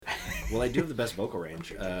Well, I do have the best vocal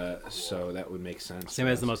range, so that would make sense. Sam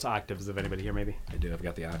has the most octaves of anybody here, maybe. I do. I've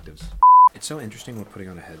got the octaves. It's so interesting what putting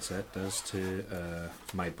on a headset does to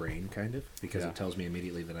my brain, kind of, because it tells me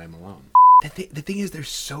immediately that I'm alone. The thing is, there's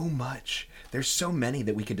so much. There's so many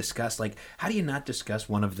that we could discuss. Like, how do you not discuss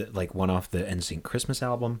one off the NSYNC Christmas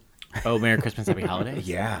album? Oh, Merry Christmas, Happy Holidays?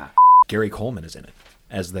 Yeah. Gary Coleman is in it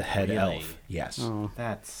as the head elf. Yes. Oh.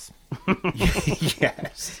 That's...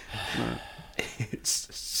 Yes.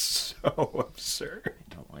 It's so absurd.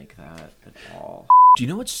 I don't like that at all. Do you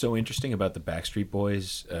know what's so interesting about the Backstreet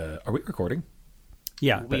Boys? Are we recording?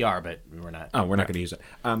 Yeah. We are, but we're not. Oh, we're not going to use it.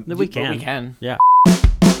 We can. But we can. Yeah.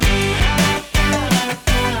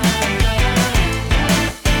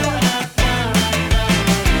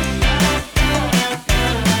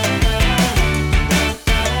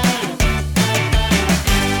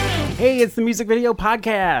 Hey, it's the Music Video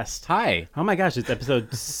Podcast. Hi. Oh my gosh, it's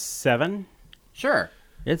episode 7. Sure.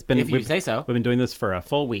 It's been. If you say so. We've been doing this for a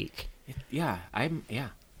full week. I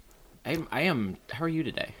am. How are you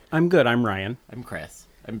today? I'm good. I'm Ryan. I'm Chris.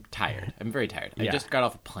 I'm tired. I'm very tired. Yeah. I just got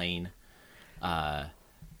off a plane. I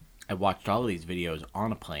watched all of these videos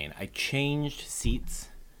on a plane. I changed seats.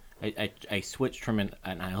 I switched from an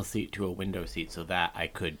aisle seat to a window seat so that I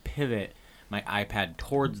could pivot my iPad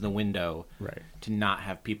towards the window, Right, to not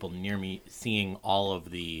have people near me seeing all of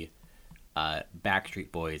the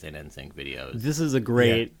Backstreet Boys and NSYNC videos. This is a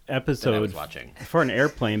great that I episode was watching for an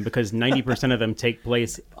airplane because 90% of them take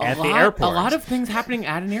place at the airport. A lot of things happening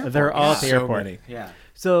at an airport. They're all at the So airport. many. Yeah.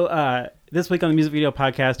 So this week on the Music Video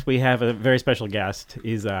Podcast, we have a very special guest.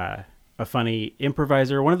 He's a funny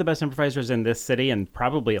improviser, one of the best improvisers in this city, and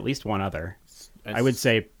probably at least one other. I would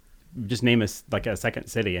say, just name us like a second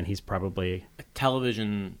city, and he's probably a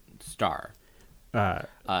television star.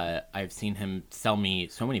 I've seen him sell me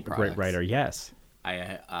so many products. Great writer. Yes,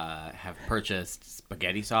 I have purchased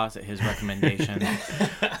spaghetti sauce at his recommendation.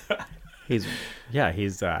 he's You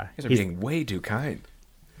guys are being way too kind.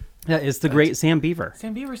 yeah. It's the great Sam Beaver.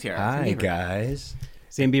 Sam Beaver's here. Hi, Sam Beaver. guys.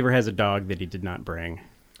 Sam Beaver has a dog that he did not bring.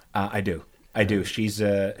 I do. She's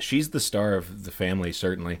the star of the family,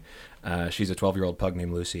 certainly. She's a 12-year-old pug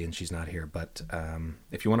named Lucy, and she's not here. But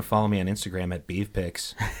if you want to follow me on Instagram at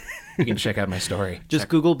BeefPics, you can check out my story. Just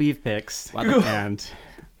Google beef pics, and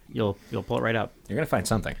you'll pull it right up. You're gonna find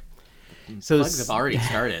something. So Plugs have already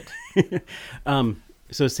started.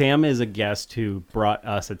 So Sam is a guest who brought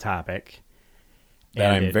us a topic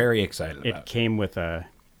That and I'm very excited It about. came with a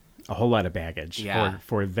whole lot of baggage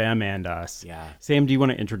for them and us. Yeah. Sam, do you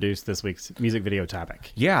want to introduce this week's music video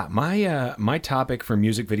topic? Yeah, my topic for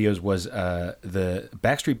music videos was the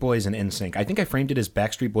Backstreet Boys and NSYNC. I think I framed it as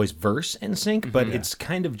Backstreet Boys verse NSYNC, but it's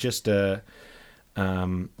kind of just a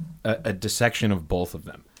dissection of both of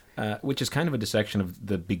them, which is kind of a dissection of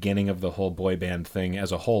the beginning of the whole boy band thing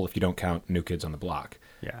as a whole, if you don't count New Kids on the Block.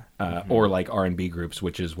 Yeah. Or like R&B groups,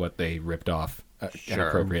 which is what they ripped off and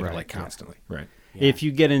appropriated right, like constantly. Right. Yeah. If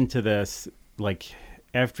you get into this, like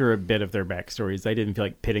after a bit of their backstories, I didn't feel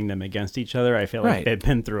like pitting them against each other. I feel like Right. they've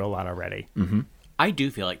been through a lot already. Mm-hmm. I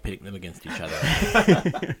do feel like pitting them against each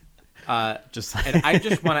other. Just And I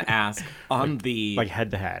just want to ask on the... like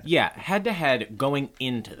head to head. Yeah, head-to-head going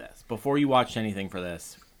into this, before you watched anything for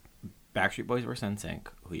this, Backstreet Boys versus NSYNC,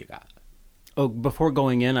 who you got? Oh, before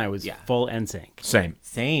going in, I was full NSYNC. Same.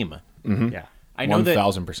 Same. Mm-hmm. Yeah. I know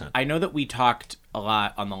 1,000%. I know that we talked a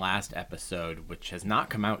lot on the last episode, which has not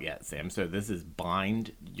come out yet, Sam. So this is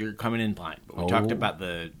blind. You're coming in blind. But we talked about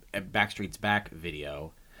the Backstreet's Back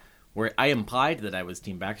video, where I implied that I was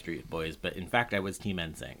Team Backstreet Boys, but in fact I was Team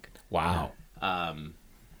NSYNC. Wow.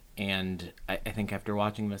 And I think after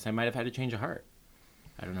watching this, I might have had to change a heart.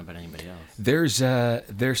 I don't know about anybody else.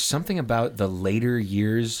 There's something about the later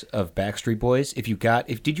years of Backstreet Boys.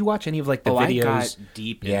 Did you watch any of like the videos? I got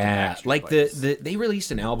deep into Backstreet like Boys. they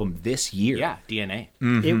released an album this year. Yeah, DNA.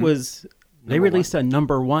 Mm-hmm. It was... They Number released a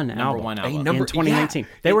number one album album. in 2019.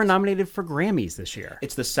 They were nominated for Grammys this year.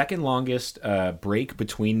 It's the second longest break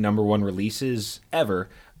between number one releases ever.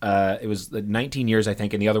 It was 19 years, I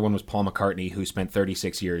think, and the other one was Paul McCartney, who spent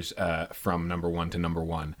 36 years from number one to number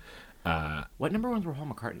one. What number ones were Paul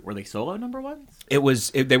McCartney? Were they solo number ones? They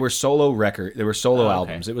were solo okay.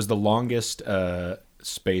 albums. It was the longest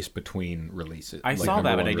space between releases. I like saw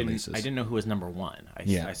that, but I releases. didn't know who was number one.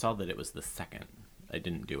 I saw that it was the second. I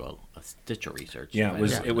didn't do a stitch of research. Yeah,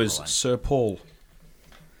 it was Sir Paul.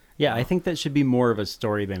 Yeah, I think that should be more of a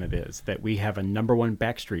story than it is, that we have a number one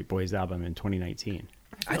Backstreet Boys album in 2019.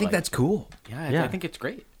 I think that's cool. Yeah, I think it's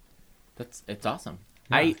great. It's awesome.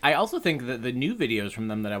 I also think that the new videos from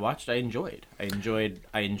them that I watched, I enjoyed. I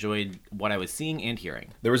enjoyed what I was seeing and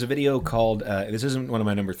hearing. There was a video called. This isn't one of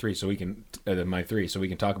my number three, so we can my three, so we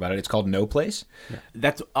can talk about it. It's called No Place. Yeah.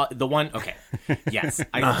 That's the one. Okay, yes,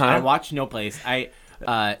 I watched No Place.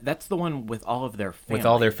 That's the one with all of their families. With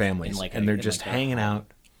all their families, and they're just hanging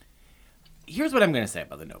out. Here's what I'm going to say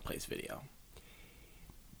about the No Place video.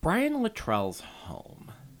 Brian Luttrell's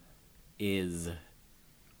home is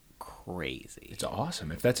crazy. It's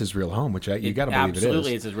awesome. If that's his real home, which you got to believe it is.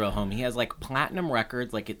 Absolutely, it's his real home. He has like platinum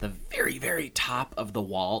records, like at the very, very top of the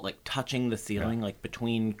wall, like touching the ceiling, like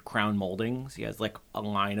between crown moldings. He has like a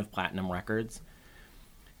line of platinum records.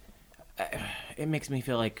 It makes me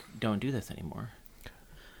feel like don't do this anymore.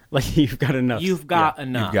 Like you've got enough. You've got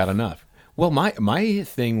enough. You've got enough. Well, my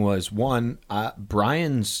thing was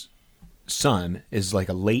Brian's son is like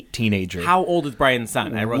a late teenager. How old is Brian's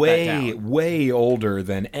son? I wrote that down. Way older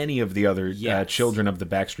than any of the other children of the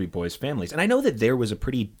Backstreet Boys families. And I know that there was a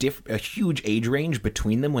huge age range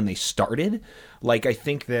between them when they started. Like I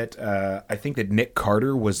think that Nick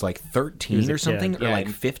Carter was like 13 or something, or like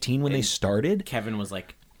 15 when they started. Kevin was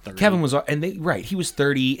like 30. Kevin was, and he was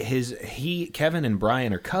 30. Kevin and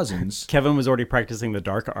Brian are cousins. Kevin was already practicing the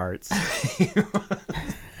dark arts.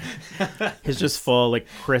 He's just full like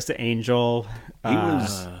Chris Angel.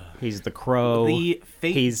 He's the Crow.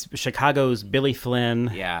 He's Chicago's Billy Flynn.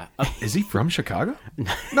 Yeah. Is he from Chicago?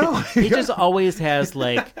 No. He just always has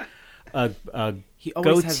like a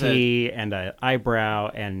goatee and an eyebrow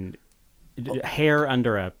and hair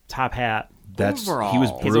under a top hat. He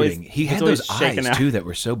was brooding. He had those eyes too that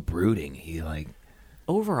were so brooding.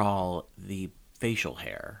 Overall, the facial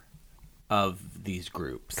hair of these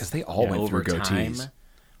groups, because they all went through goatees, time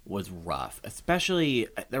was rough. Especially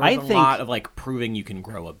there was a lot of like proving you can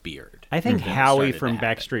grow a beard. I think Howie from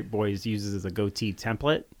Backstreet Boys uses a goatee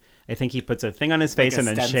template. I think he puts a thing on his face and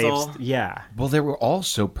then shaves. Yeah. Well, they were all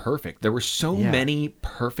so perfect. There were so many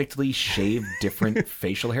perfectly shaved different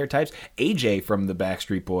facial hair types. AJ from the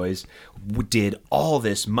Backstreet Boys did all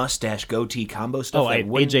this mustache goatee combo stuff.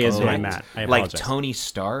 AJ is doing that. I apologize. Like Tony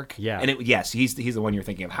Stark. Yeah. And he's the one you're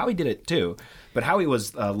thinking of. Howie did it too. But Howie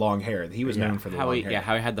was long hair. He was known for the long hair. Yeah,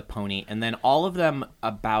 Howie had the pony. And then all of them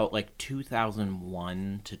about like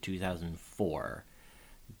 2001 to 2004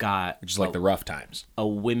 got, which is like the rough times, a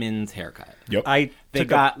women's haircut. Yep. They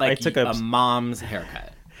got a mom's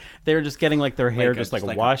haircut. They were just getting like their hair just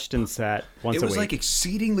washed and set once a week. It was like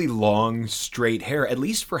exceedingly long, straight hair, at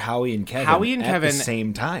least for Howie and Kevin. At the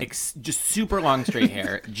same time, just super long, straight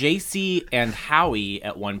hair. JC and Howie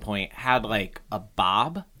at one point had like a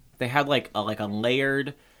bob. They had like a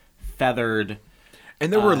layered, feathered.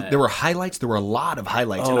 And there were highlights. There were a lot of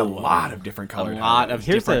highlights and a lot of different colored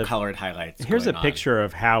colored highlights. Here's a picture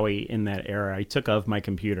of Howie in that era I took of my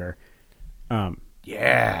computer.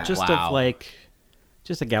 Just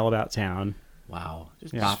a gal about town. Wow.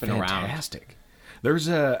 Just bopping around. Fantastic. There's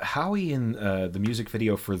a Howie in the music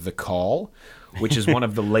video for The Call, which is one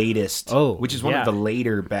of the latest. One of the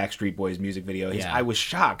later Backstreet Boys music videos. I was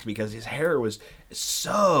shocked because his hair was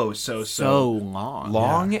so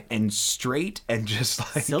long and straight and just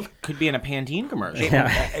like Silk could be in a Pantene commercial.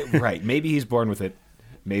 Right? Maybe he's born with it.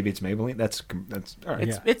 Maybe it's Maybelline. That's all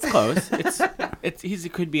right. It's close. He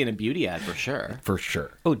could be in a beauty ad for sure. For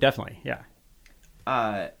sure. Oh, definitely. Yeah.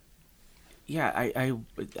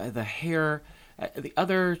 The hair. The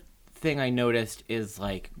other thing I noticed is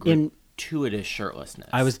like gratuitous shirtlessness.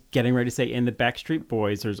 I was getting ready to say, in the Backstreet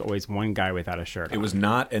Boys, there's always one guy without a shirt on. It was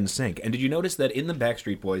not NSYNC. And did you notice that in the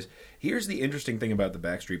Backstreet Boys, here's the interesting thing about the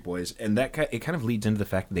Backstreet Boys, and it kind of leads into the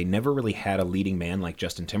fact that they never really had a leading man like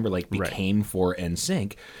Justin Timberlake became for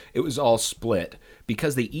NSYNC. It was all split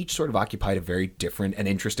because they each sort of occupied a very different and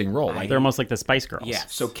interesting role. They're almost like the Spice Girls. Yeah.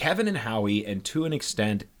 So Kevin and Howie, and to an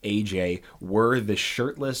extent AJ, were the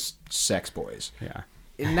shirtless sex boys. Yeah.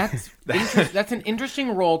 And that's an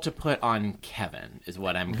interesting role to put on Kevin, is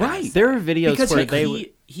what I'm right. There are videos because where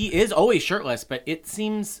he is always shirtless, but it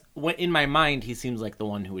seems in my mind he seems like the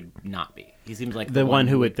one who would not be. He seems like the one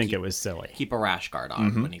who would think it was silly. Keep a rash guard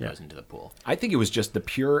on when he goes into the pool. I think it was just I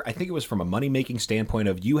think it was from a money-making standpoint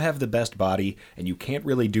of you have the best body and you can't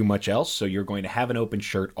really do much else, so you're going to have an open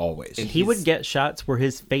shirt always. And he would get shots where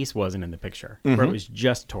his face wasn't in the picture, where it was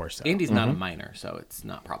just torso. And he's not a minor, so it's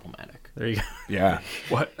not problematic. There you go. Yeah.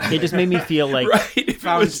 What? It just made me feel like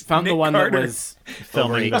found the one Carter that was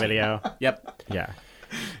filming the video. Yep. Yeah.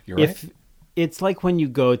 You're right. It's like when you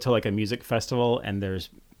go to like a music festival and there's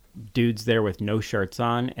dudes there with no shirts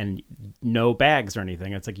on and no bags or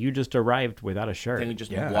anything. It's like you just arrived without a shirt. Then you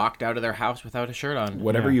just walked out of their house without a shirt on.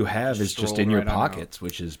 Whatever you have is just in your pockets,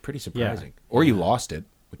 which is pretty surprising. Or you lost it.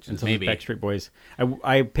 Which And is so maybe. the Backstreet Boys.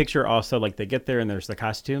 I picture also like they get there and there's the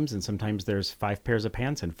costumes and sometimes there's 5 pairs of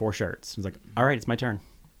pants and 4 shirts. It's like, all right, it's my turn.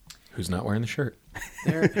 who's not wearing the shirt?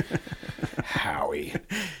 They're- Howie.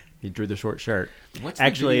 He drew the short shirt. What's the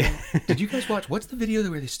Actually, video? Did you guys watch? What's the video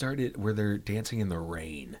where they're dancing in the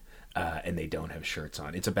rain and they don't have shirts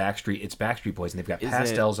on? It's Backstreet Boys, and they've got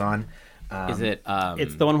pastels on. is it?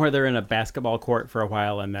 it's the one where they're in a basketball court for a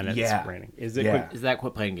while and then it's Yeah. raining. Is it? Yeah. Is that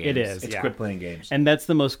Quit Playing Games? It is. It's yeah. Quit Playing Games. And that's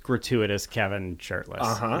the most gratuitous Kevin shirtless.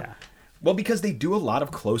 Yeah. Well, because they do a lot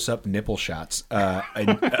of close-up nipple shots.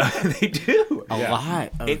 They do A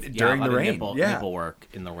lot of, during a lot the of rain. nipple work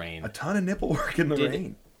in the rain. a ton of nipple work in the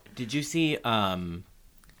rain. Did you see?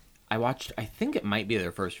 I watched. I think it might be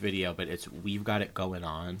their first video, but it's "We've Got It Going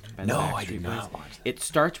On." By the No, Backstreet I did not Boys. watch that. It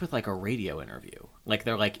starts with like a radio interview, like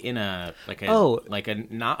they're like in a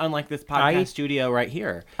not unlike this podcast studio right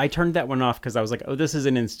here. I turned that one off because I was like, oh, this is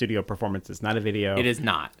an in-studio performance. It's not a video. It is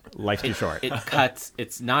not. Life's too short. It cuts.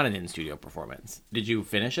 It's not an in-studio performance. Did you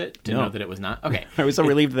finish it to No. know that it was not? Okay. I was so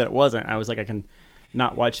relieved that it wasn't. I was like, I can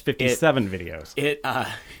not watch 57 videos.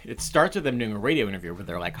 It starts with them doing a radio interview where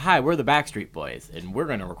they're like, "Hi, we're the Backstreet Boys, and we're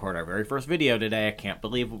going to record our very first video today. I can't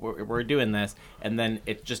believe we're doing this." And then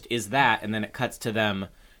it just is that, and then it cuts to them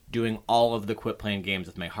doing all of the Quit Playing Games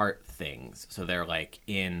with My Heart things. So they're like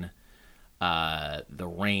in the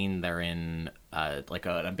rain. They're in like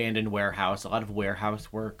an abandoned warehouse. A lot of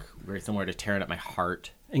warehouse work, very similar to Tearing Up My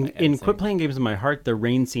Heart. In Quit Playing Games in My Heart, the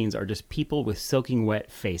rain scenes are just people with soaking wet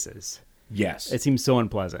faces. Yes. It seems so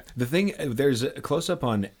unpleasant. The thing, there's a close-up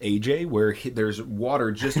on AJ where there's water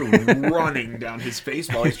just running down his face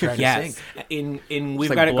while he's trying to Yes. sing. In We've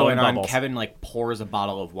like Got It blowing Going On, bubbles. Kevin like pours a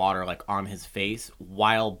bottle of water like on his face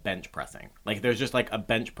while bench pressing. Like there's just like a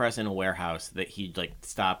bench press in a warehouse that he like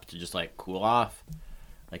stopped to just like cool off.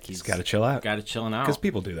 Like he's Got to chill out. Got to chilling out. Because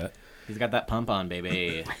people do that. He's got that pump on,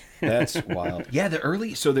 baby. That's wild. Yeah, the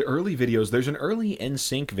early videos, there's an early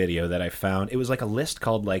NSYNC video that I found. It was like a list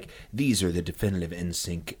called like, these are the definitive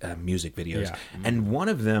NSYNC music videos. Yeah. And one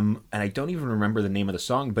of them, and I don't even remember the name of the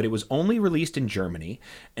song, but it was only released in Germany.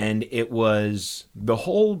 And it was the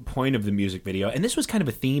whole point of the music video. And this was kind of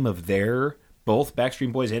a theme of both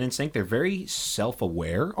Backstreet Boys and NSYNC, they're very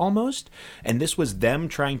self-aware almost. And this was them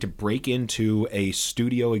trying to break into a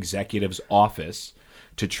studio executive's office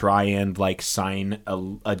to try and like sign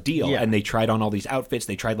a deal. Yeah. And they tried on all these outfits.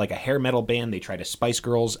 They tried like a hair metal band. They tried a Spice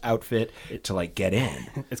Girls outfit to like get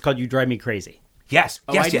in. It's called You Drive Me Crazy. Yes.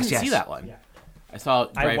 Oh, yes, I yes, didn't yes. see that one. Yeah. I saw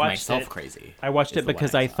it drive watched myself it. crazy. I watched is it the one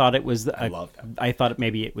because I I saw. thought it was love that. I thought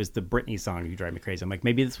maybe it was the Britney song You Drive Me Crazy. I'm like,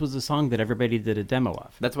 maybe this was a song that everybody did a demo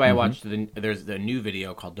of. That's why I watched there's the new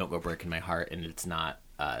video called "Don't Go Breaking My Heart," and it's not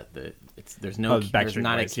there's not a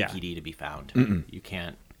Boys, yeah. Kiki D to be found. You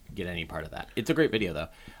can't get any part of that. It's a great video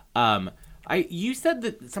though. You said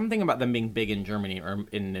that something about them being big in Germany,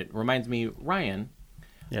 and it reminds me, Ryan.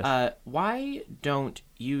 Yes. Why don't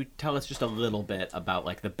you tell us just a little bit about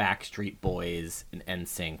like the Backstreet Boys and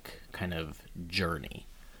NSYNC kind of journey?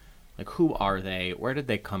 Like, who are they? Where did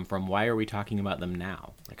they come from? Why are we talking about them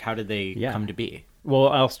now? Like, how did they come to be? Well,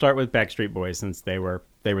 I'll start with Backstreet Boys since they were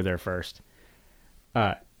there first.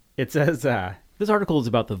 It says this article is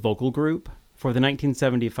about the vocal group for the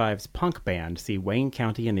 1975's punk band. See Wayne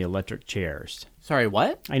County and the Electric Chairs. Sorry,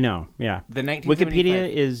 what? I know. Yeah. The 1975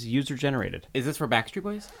 Wikipedia is user generated. Is this for Backstreet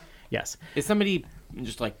Boys? Yes. Is somebody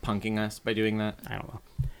just like punking us by doing that? I don't know.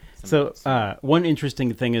 So one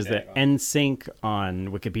interesting thing is that NSYNC on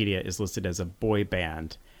Wikipedia is listed as a boy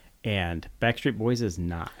band, and Backstreet Boys is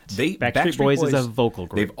not. Backstreet Boys is a vocal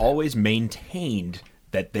group. They've always maintained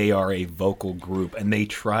that they are a vocal group, and they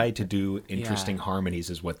try to do interesting harmonies,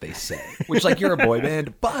 is what they say. Which, like, you're a boy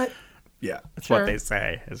band, but yeah, that's what they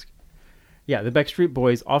say. Yeah, the Backstreet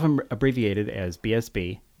Boys, often abbreviated as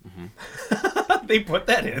BSB. Mm-hmm. They put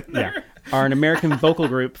that in there. Yeah, are an American vocal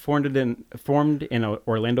group formed in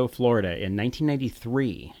Orlando, Florida in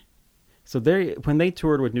 1993. So when they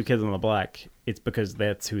toured with New Kids on the Block, it's because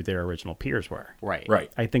that's who their original peers were. Right.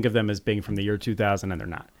 I think of them as being from the year 2000, and they're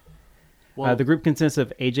not. Well, The group consists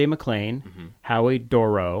of A.J. McLean, Howie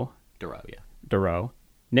Dorough,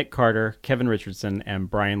 Nick Carter, Kevin Richardson, and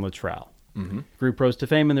Brian Luttrell. The group rose to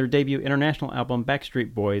fame in their debut international album,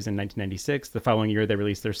 Backstreet Boys, in 1996. The following year, they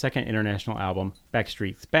released their second international album,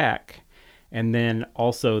 Backstreet's Back, and then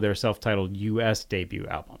also their self-titled U.S. debut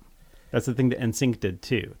album. That's the thing that NSYNC did,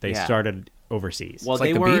 too. They started overseas. Well, It's like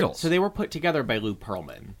they the were Beatles. so they were put together by Lou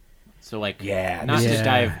Pearlman. So like, Yeah, not this to is-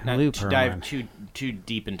 dive Lou too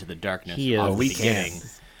deep into the darkness. He of is the beginning.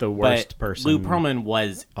 the worst But person Lou Pearlman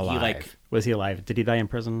was alive. Was he alive? Did he die in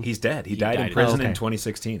prison? He's dead. He died in died. prison Oh, okay. in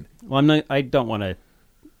 2016. Well, I don't want to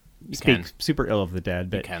speak super ill of the dead,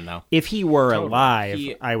 but You can, though. if he were Totally. alive,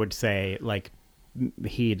 I would say like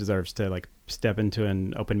he deserves to like step into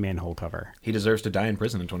an open manhole cover. He deserves to die in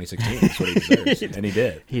prison in 2016. That's what he deserves, and he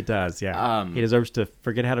did. He does, yeah. He deserves to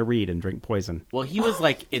forget how to read and drink poison. Well, he was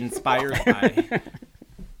like inspired by.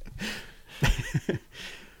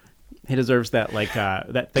 He deserves that like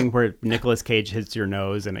that thing where Nicolas Cage hits your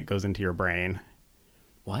nose and it goes into your brain.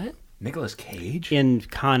 What? Nicolas Cage? In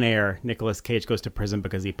Con Air, Nicolas Cage goes to prison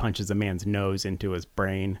because he punches a man's nose into his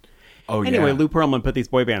brain. Oh, Anyway, yeah. Lou Pearlman put these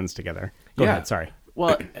boy bands together. Go ahead, sorry.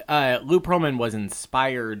 Well, Lou Pearlman was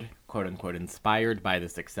inspired, quote unquote, inspired by the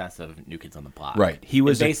success of New Kids on the Block. Right. He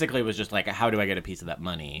was basically was just like, how do I get a piece of that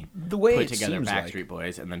money? The way put it together seems Backstreet like.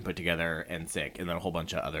 Boys and then put together NSYNC and then a whole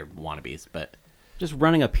bunch of other wannabes. But Just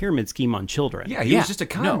running a pyramid scheme on children. Yeah, he was just a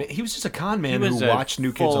con. No. He was just a con man he was who watched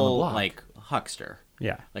New Kids on the full, Block. like huckster,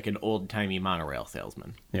 Yeah. like an old timey monorail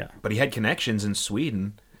salesman. Yeah. But he had connections in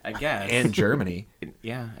Sweden I guess. and Germany,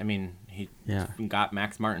 Yeah, I mean, he Yeah. got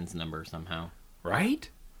Max Martin's number somehow. right?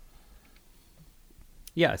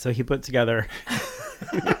 Yeah, so he put together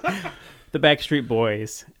the Backstreet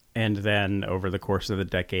Boys, and then over the course of the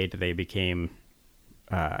decade, they became,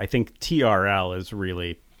 I think TRL is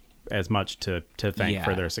really as much to thank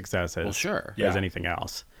for their success as, sure. as Yeah. anything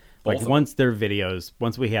else. Both Like of once their videos,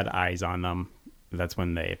 once we had eyes on them, that's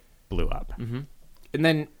when they blew up. Mm-hmm. And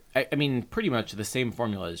then, I mean, pretty much the same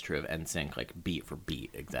formula is true of NSYNC, like beat for beat,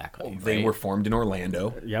 exactly. They right? were formed in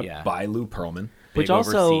Orlando Yep. Yeah. by Lou Pearlman. Which Big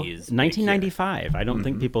also, overseas, big 1995. I don't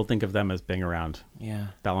think people think of them as being around Yeah.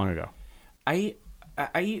 that long ago.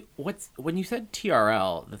 When you said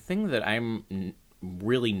TRL, the thing that I'm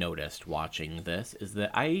really noticed watching this is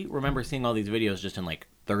that I remember seeing all these videos just in like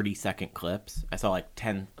 30-second clips. I saw like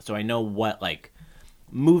 10, so I know what like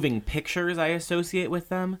moving pictures I associate with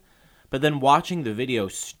them. But then watching the video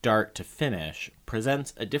start to finish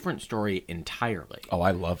presents a different story entirely. Oh,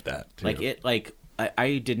 I love that too.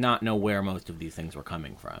 I did not know where most of these things were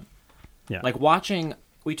coming from. Yeah. Like watching,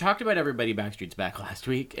 we talked about Everybody Backstreet's Back last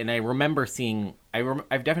week, and I remember seeing,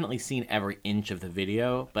 I've definitely seen every inch of the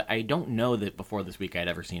video, but I don't know that before this week I'd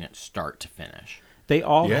ever seen it start to finish. They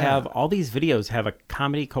all Yeah. have, all these videos have a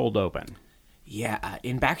comedy cold open. Yeah,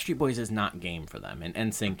 and Backstreet Boys is not game for them, and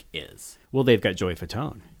NSYNC is. Well, they've got Joey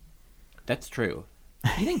Fatone. That's true.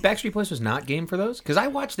 You think Backstreet Boys was not game for those? Because I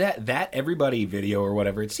watched that Everybody video or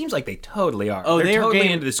whatever. It seems like they totally are. Oh, they're they are totally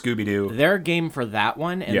game- into the Scooby-Doo. They're game for that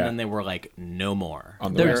one, and Yeah. then they were like, no more.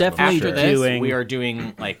 On the They're rest of them. definitely After Sure. this, doing- we are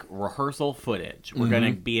doing like rehearsal footage. We're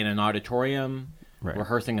going to be in an auditorium Right.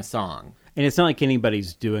 rehearsing a song. And it's not like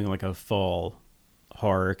anybody's doing like a full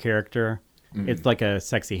horror character. It's like a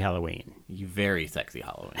sexy Halloween. You very sexy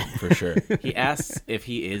Halloween. for sure. He asks if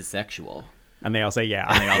he is sexual. And they all say, yeah.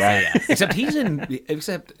 They all say yes.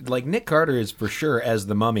 Except like Nick Carter is for sure as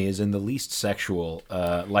the Mummy is in the least sexual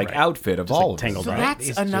outfit of Just, all like, of them. tangled So Right. that's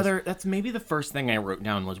He's another. That's maybe the first thing I wrote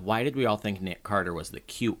down was why did we all think Nick Carter was the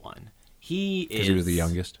cute one? He is 'Cause he was the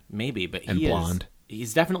youngest? maybe, but And he blonde.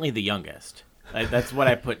 He's definitely the youngest. That's what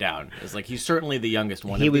I put down. It's like he's certainly the youngest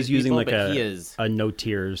one. He of was these using people, like but he is. a no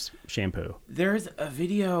tears shampoo. There's a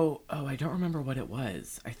video. Oh, I don't remember what it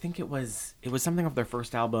was. I think it was something off their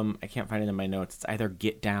first album. I can't find it in my notes. It's either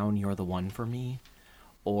 "Get Down, You're the One for Me,"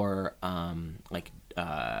 or "I'll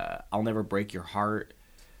Never Break Your Heart."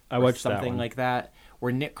 I or watched that something one. like that,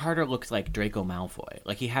 where Nick Carter looks like Draco Malfoy.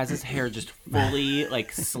 Like he has his hair just fully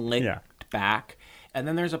like slicked Yeah. back. And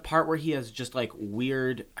then there's a part where he has just like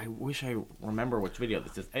weird. I wish I remember which video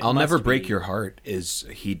this is. It I'll must Never Break be- Your Heart is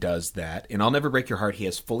he does that. In I'll Never Break Your Heart, he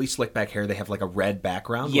has fully slicked back hair. They have like a red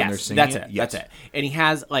background when they're Yes, singing that's it. it. Yes. That's it. And he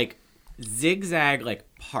has like zigzag like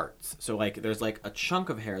parts. So like there's like a chunk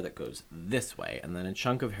of hair that goes this way, and then a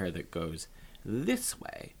chunk of hair that goes this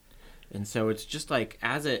way. And so it's just like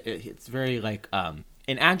it's very like an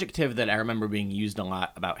adjective that I remember being used a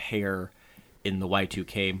lot about hair in the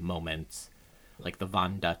Y2K moments, like the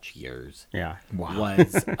Von Dutch years. Yeah. Wow.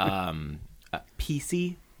 Was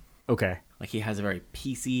PC. Okay. Like he has a very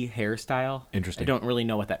PC hairstyle. Interesting. I don't really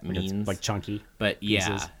know what that Like means. it's like chunky. but yeah,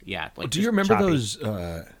 pieces. yeah. Like Do you just remember choppy.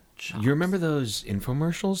 those? You remember those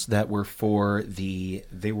infomercials that were for the?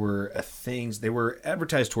 They were things. They were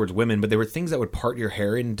advertised towards women, but they were things that would part your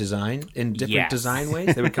hair in different Yes. design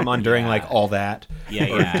ways. They would come on during Yeah. like All That,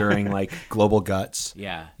 Yeah, or yeah. during like Global Guts.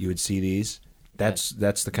 Yeah. You would see these. That's the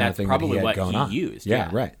kind of That's thing that probably he had what going he on. used. Yeah,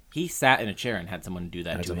 right. He sat in a chair and had someone do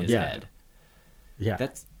that to someone his do head. Yeah.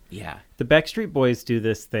 That's yeah. The Backstreet Boys do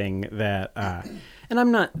this thing that, and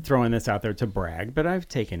I'm not throwing this out there to brag, but I've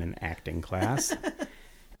taken an acting class.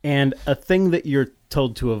 And a thing that you're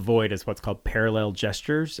told to avoid is what's called parallel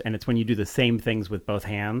gestures. And it's when you do the same things with both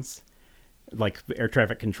hands. like air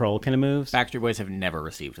traffic control kind of moves. Backstreet Boys have never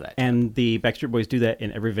received that. And the Backstreet Boys do that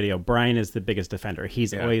in every video. Brian is the biggest defender.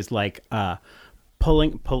 He's always like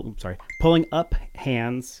pulling up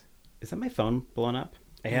hands. Is that my phone blowing up?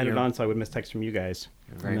 I had it on so I would miss text from you guys.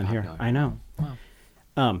 Very and then here, popular. I know.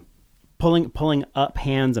 Wow. Pulling up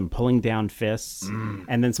hands and pulling down fists,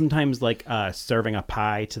 and then sometimes like serving a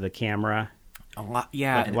pie to the camera. A lot,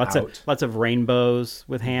 yeah. Lots of rainbows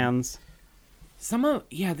with hands. Some of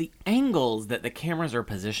the angles that the cameras are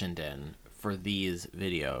positioned in for these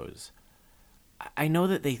videos, I know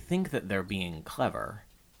that they think that they're being clever.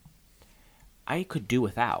 I could do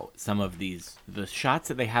without some of the shots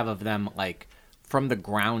that they have of them like from the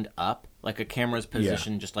ground up, like a camera's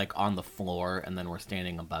positioned just like on the floor and then we're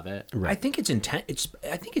standing above it. Right. I think it's intent.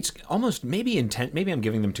 I think it's almost maybe intent. Maybe I'm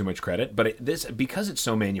giving them too much credit, but because it's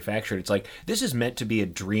so manufactured, it's like this is meant to be a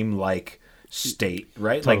dreamlike state,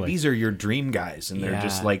 right? Totally. Like these are your dream guys, and they're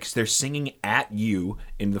just like they're singing at you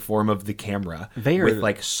in the form of the camera with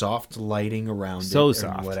like soft lighting around it,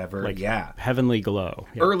 soft, whatever. like yeah, heavenly glow.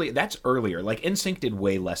 Yeah. That's earlier. Like NSYNC did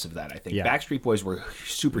way less of that. I think Backstreet Boys were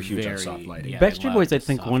super huge on Very, soft lighting. yeah. Backstreet Boys, I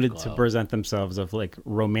think, soft wanted glow. to present themselves of like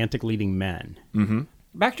romantic leading men. Mm-hmm.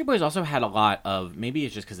 Backstreet Boys also had a lot of, maybe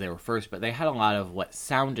it's just because they were first, but they had a lot of what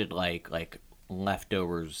sounded like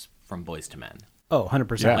leftovers from Boys to Men. Oh,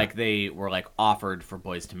 100%. Yeah. Like they were like offered for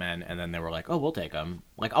Boys to Men, and then they were like, "Oh, we'll take them."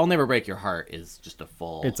 Like "I'll Never Break Your Heart" is just a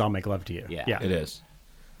full. It's "I'll Make Love to You." Yeah. It is.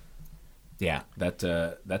 Yeah,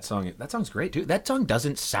 that song's great too. That song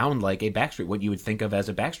doesn't sound like a Backstreet, what you would think of as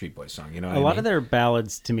a Backstreet Boys song. You know, what A I lot mean? of their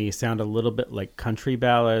ballads to me sound a little bit like country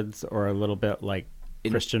ballads or a little bit like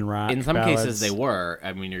Christian rock. In some ballads. cases, they were.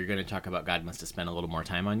 I mean, you're going to talk about "God Must Have Spent a Little More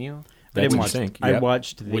Time on You," I didn't watch. NSYNC, I yep.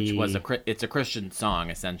 watched the. which was it's a Christian song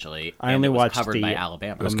essentially. I and only it was watched covered the by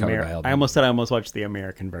Alabama. It was covered by Alabama. I almost said I almost watched the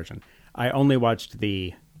American version. I only watched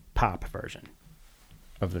the pop version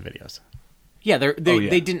of the videos. Yeah,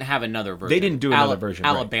 they didn't have another version. They didn't do another version,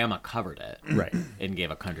 right. Alabama covered it, Right. and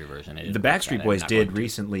gave a country version. The Backstreet Boys did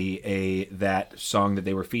recently that song that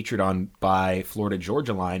they were featured on by Florida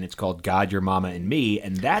Georgia Line. It's called "God, Your Mama, and Me,"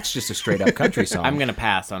 and that's just a straight up country song. I'm gonna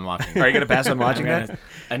pass on watching. Are you gonna pass on watching that?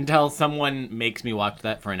 Until someone makes me watch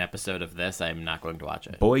that for an episode of this, I'm not going to watch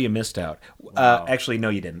it. Boy, you missed out. Wow. Actually, no,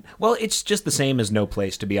 you didn't. Well, it's just the same as No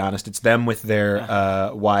Place, to be honest. It's them with their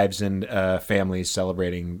wives and families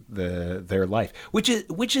celebrating their life, which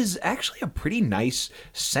is actually a pretty nice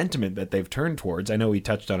sentiment that they've turned towards. I know we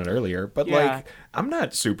touched on it earlier, but like I'm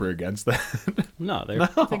not super against that. No, they're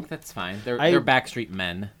I think that's fine. They're Backstreet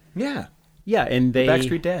men. Yeah, and they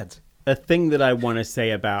Backstreet Dads. A thing that I want to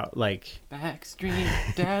say about like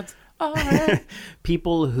Backstreet Dads. All right.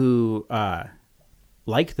 people who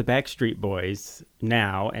like the Backstreet Boys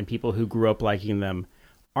now and people who grew up liking them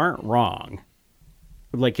aren't wrong.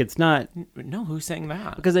 Like, it's not... No, who's saying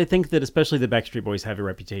that? Because I think that especially the Backstreet Boys have a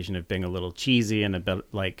reputation of being a little cheesy and a bit,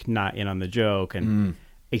 like, not in on the joke. And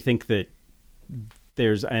I think that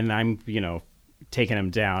there's... And I'm, taking them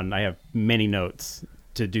down. I have many notes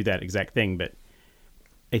to do that exact thing. But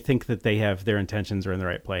I think that they have... Their intentions are in the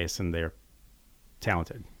right place and they're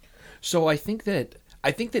talented. So I think that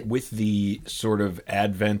with the sort of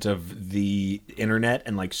advent of the internet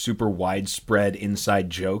and like super widespread inside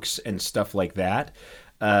jokes and stuff like that,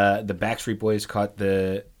 the Backstreet Boys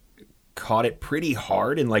caught it pretty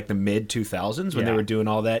hard in like the mid 2000s when they were doing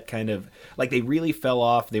all that kind of like they really fell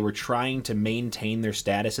off. They were trying to maintain their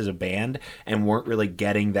status as a band and weren't really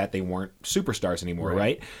getting that they weren't superstars anymore,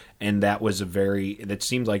 right? And that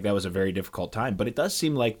seemed like that was a very difficult time. But it does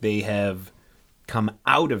seem like they have come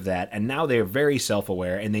out of that, and now they're very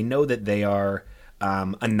self-aware, and they know that they are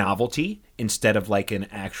a novelty instead of like an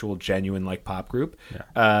actual genuine like pop group,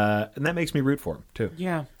 and that makes me root for them too.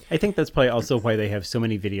 Yeah, I think that's probably also why they have so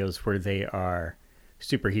many videos where they are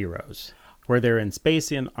superheroes, where they're in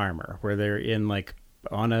space in armor, where they're in like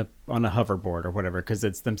on a hoverboard or whatever, because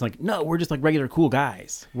it's them like, no, we're just like regular cool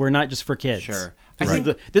guys. We're not just for kids. Sure.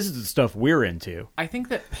 This is the stuff we're into. I think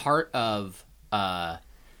that part of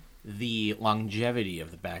the longevity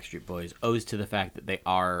of the Backstreet Boys owes to the fact that they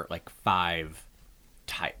are like 5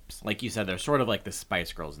 types. Like you said, they're sort of like the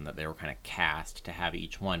Spice Girls in that they were kind of cast to have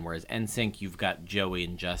each one, whereas NSYNC, you've got Joey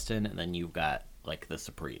and Justin, and then you've got like the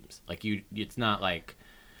Supremes. Like it's not like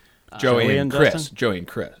Joey and Chris. Justin? Joey and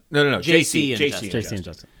Chris. No. JC JC and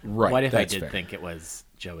Justin. Right. What if I did fair. think it was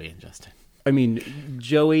Joey and Justin? I mean,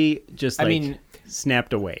 Joey just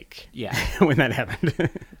snapped awake. Yeah. when that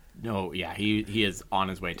happened. No, yeah, he is on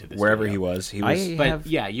his way to this. Wherever video. he was. I But have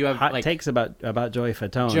yeah, you have hot like takes about Joey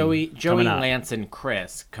Fatone. Joey, coming up. Lance, and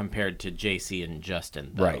Chris compared to JC and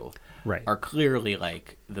Justin, though, Right. are clearly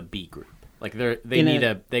like the B group. Like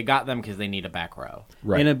they got them because they need a back row.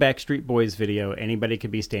 Right. In a Backstreet Boys video, anybody could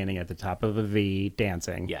be standing at the top of a V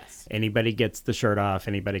dancing. Yes. Anybody gets the shirt off.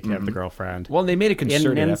 Anybody can have the girlfriend. Well, they made a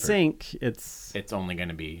concerted in effort. sync, it's only going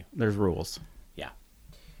to be there's rules. yeah.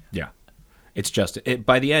 Yeah. It's Justin.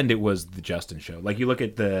 By the end, it was the Justin show. Like, you look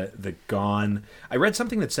at the Gone. I read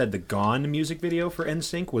something that said the Gone music video for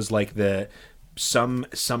NSYNC was like some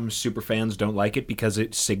super fans don't like it because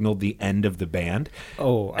it signaled the end of the band.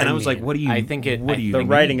 Oh, and I was like, what do you? I think it- What do you? The mean?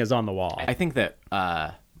 writing is on the wall. I think that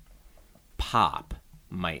Pop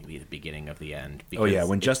might be the beginning of the end. Oh yeah, because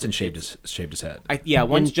when it's- Justin shaved his head.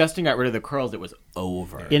 Once Justin got rid of the curls, it was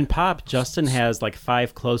over. In Pop, Justin has like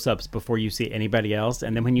 5 close-ups before you see anybody else,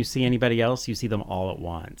 and then when you see anybody else, you see them all at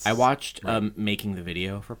once. I watched making the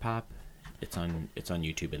video for Pop. It's on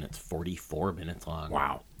YouTube and it's 44 minutes long.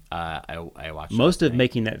 Wow. I watched Most it of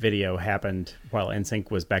making that video happened while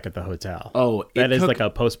NSYNC was back at the hotel. Oh, that is took- like a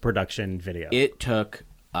post-production video. It took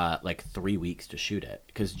like 3 weeks to shoot it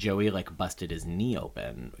because Joey like busted his knee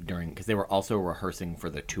open because they were also rehearsing for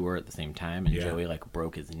the tour at the same time, and Joey like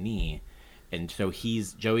broke his knee, and so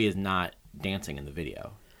Joey is not dancing in the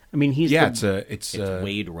video. I mean, he's It's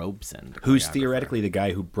Wade Robeson, the who's choreographer. theoretically the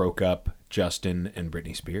guy who broke up Justin and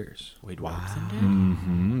Britney Spears. Wade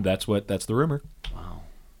Robeson did. That's the rumor. Wow.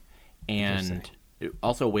 And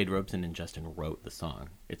also Wade Robeson and Justin wrote the song.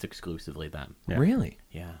 It's exclusively them. Yeah. Really?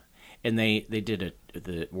 Yeah. And they did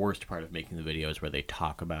the worst part of making the video is where they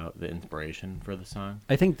talk about the inspiration for the song,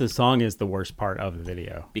 I think the song is the worst part of the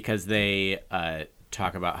video. because they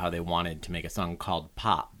talk about how they wanted to make a song called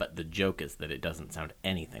Pop, but the joke is that it doesn't sound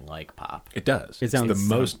anything like Pop. It does. It It's sounds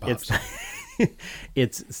the most pop It's song.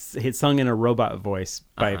 it's sung in a robot voice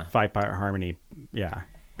by 5-part harmony. Yeah,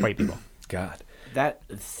 white people. God. That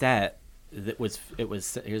set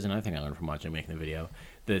here's another thing I learned from watching making the video.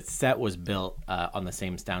 The set was built on the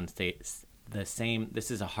same sound state.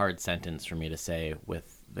 This is a hard sentence for me to say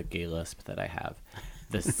with the gay lisp that I have.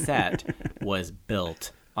 The set was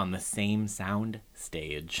built on the same sound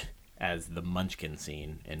stage as the Munchkin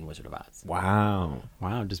scene in Wizard of Oz. Wow.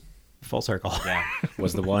 Wow, just full circle. Yeah.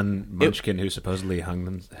 Was the one Munchkin who supposedly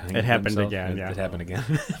hung It happened himself? again, yeah. It happened again.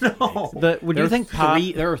 Would you think Pop?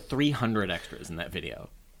 There are 300 extras in that video,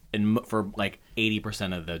 and for like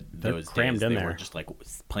 80% of those crammed days, in they there. were just like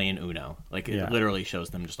playing Uno. Like it Yeah. literally shows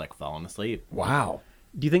them just like falling asleep. Wow.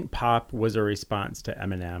 Do you think Pop was a response to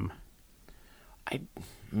Eminem? I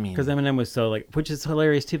mean, Because Eminem was so like, which is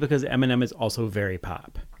hilarious too, because Eminem is also very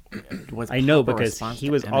pop. was I know Pop a because response he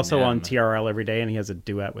to was also on Eminem? TRL every day, and he has a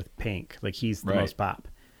duet with Pink. Like he's the Right. most pop.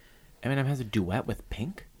 Eminem has a duet with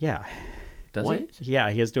Pink. Yeah, Does What? it? yeah,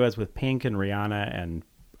 he has duets with Pink and Rihanna and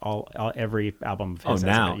all every album. Of Oh, his has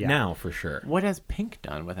now, it, yeah. now for sure. What has Pink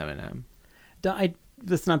done with Eminem?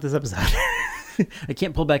 That's not this episode. I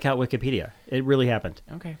can't pull back out Wikipedia. It really happened.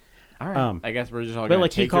 Okay, all right. I guess we're just all But gonna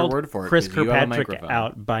like he take your called word for it. Chris 'cause you have a Kirkpatrick microphone.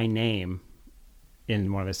 out by name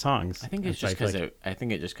in one of his songs. I think it's So just feel because like- I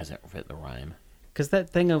think it just because it fit the rhyme. Because that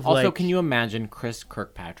thing of Also, like, can you imagine Chris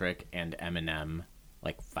Kirkpatrick and Eminem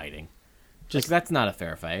like fighting? Just- Like, that's not a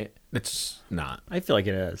fair fight. It's not. I feel like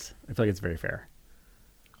it is. I feel like it's very fair.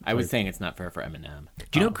 I was saying it's not fair for Eminem.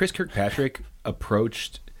 Do you know Chris Kirkpatrick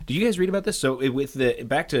approached? Did you guys read about this? So with the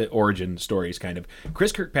back to origin stories, kind of.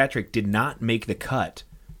 Chris Kirkpatrick did not make the cut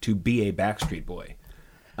to be a Backstreet Boy.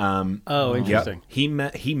 Oh, interesting.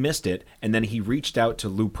 Yep. He missed it, and then he reached out to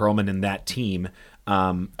Lou Pearlman and that team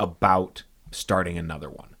about starting another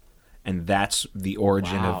one, and that's the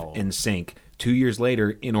origin Wow. of NSYNC. 2 years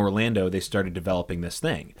later, in Orlando, they started developing this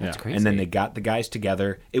thing. That's crazy. And then they got the guys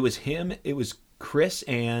together. It was him. It was Chris,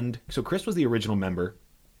 and so Chris was the original member,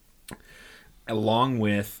 along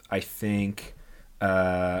with I think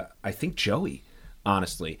Joey,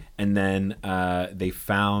 honestly. And then they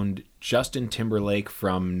found Justin Timberlake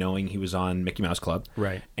from knowing he was on Mickey Mouse Club,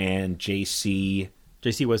 Right. And JC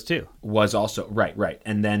JC was too. was also right.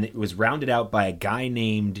 And then it was rounded out by a guy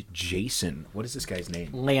named Jason. What is this guy's name?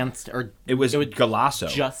 Lance or It was Galasso.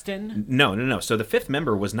 Justin. No. So the fifth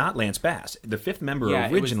member was not Lance Bass. The fifth member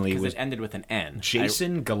originally because was it ended with an N.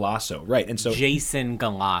 Jason Galasso. Right. And so Jason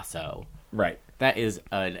Galasso. right. That is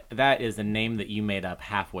a name that you made up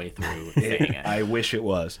halfway through saying it. I wish it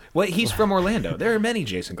was. Well, he's from Orlando. There are many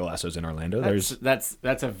Jason Galassos in Orlando.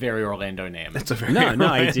 That's a very Orlando name. That's a very No,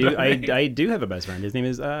 I do. I do have a best friend. His name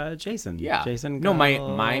is Jason. Yeah. Jason. No, my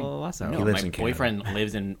Galasso. no, He lives my in Canada. boyfriend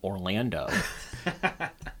lives in Orlando.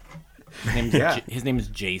 His name's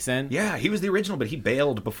Jason. Yeah, he was the original, but he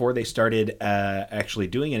bailed before they started actually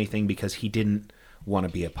doing anything because he didn't want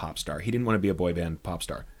to be a pop star. He didn't want to be a boy band pop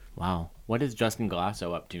star. Wow. What is Justin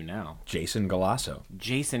Galasso up to now? Jason Galasso.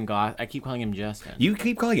 Jason Galasso. I keep calling him Justin. You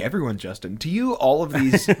keep calling everyone Justin. To you, all of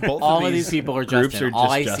these, all of these people are groups Justin. are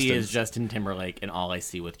All I just see is Justins. Justin Timberlake, and all I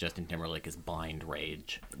see with Justin Timberlake is blind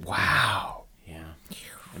rage. Wow. Yeah.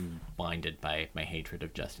 I'm blinded by my hatred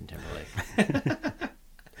of Justin Timberlake.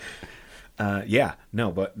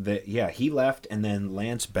 He left, and then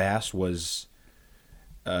Lance Bass was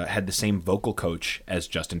had the same vocal coach as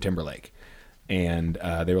Justin Timberlake, and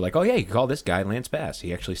they were like, "Oh yeah, you can call this guy Lance Bass.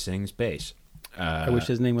 He actually sings bass." I wish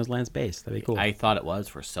his name was Lance Bass. That'd be cool. I thought it was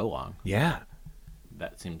for so long. Yeah.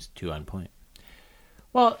 That seems too on point.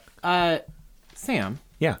 Well, Sam.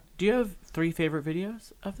 Yeah. Do you have 3 favorite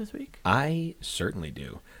videos of this week? I certainly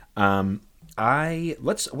do.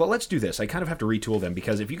 Let's do this. I kind of have to retool them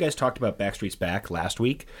because if you guys talked about Backstreet's Back last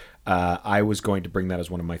week, I was going to bring that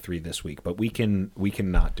as one of my 3 this week, but we can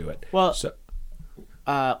not do it. Well, so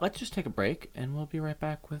let's just take a break and we'll be right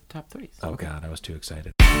back with top 3s. Oh God, I was too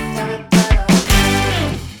excited.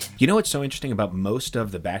 You know what's so interesting about most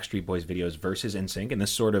of the Backstreet Boys videos versus NSYNC, and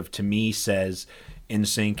this sort of, to me, says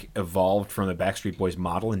NSYNC evolved from the Backstreet Boys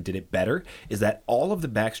model and did it better, is that all of the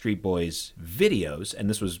Backstreet Boys videos, and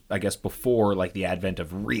this was, I guess, before like the advent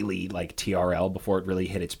of really like TRL, before it really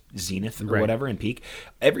hit its zenith or whatever and peak,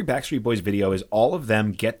 every Backstreet Boys video is all of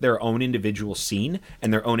them get their own individual scene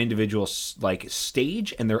and their own individual like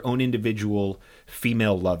stage and their own individual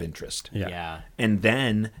female love interest. Yeah. And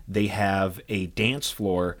then they have a dance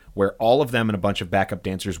floor where all of them and a bunch of backup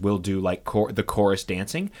dancers will do like the chorus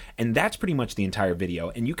dancing, and that's pretty much the entire video.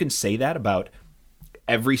 And you can say that about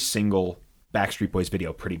every single Backstreet Boys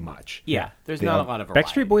video pretty much. Yeah, there's not a lot of variety.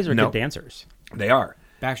 Backstreet Boys are good dancers. They are.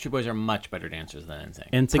 Backstreet Boys are much better dancers than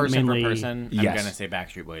NSYNC. NSYNC person mainly, for person, yes. I'm going to say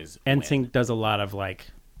Backstreet Boys NSYNC win. does a lot of like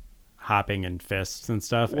hopping and fists and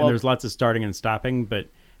stuff, Well, and there's lots of starting and stopping, but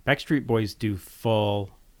Backstreet Boys do full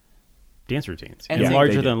dance routines. And And they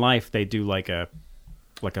larger do. than life, they do like a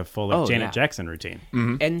full Janet Jackson routine.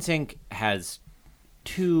 NSYNC has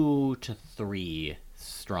 2 to 3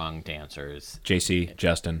 strong dancers. JC,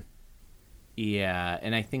 Justin. Yeah,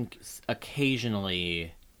 and I think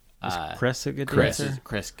occasionally Chris a good Chris. dancer?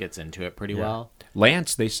 Chris gets into it pretty well.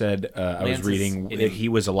 Lance, they said, I was Lance reading, is he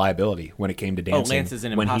was a liability when it came to dancing Lance is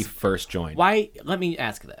an when he impossible. first joined. Why? Let me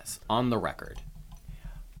ask this on the record.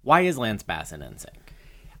 Why is Lance Bass in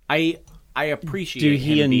NSYNC? I appreciate Do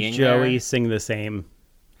he him and being Joey there. sing the same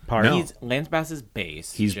part? No. He's Lance Bass is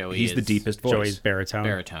bass. He's Joey the is deepest voice. Joey's baritone.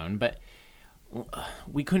 baritone, but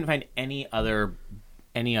we couldn't find any other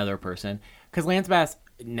person because Lance Bass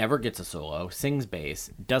never gets a solo, sings bass,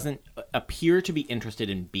 doesn't appear to be interested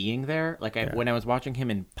in being there. Like when I was watching him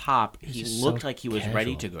in Pop, he just looked so like he was casual.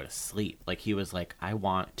 ready to go to sleep. Like he was like, I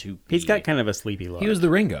want to be. He's got kind of a sleepy look. He was the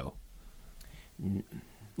Ringo.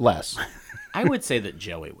 Less. I would say that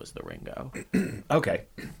Joey was the Ringo. Okay.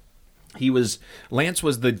 Lance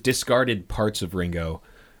was the discarded parts of Ringo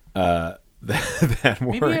that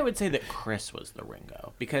were... Maybe I would say that Chris was the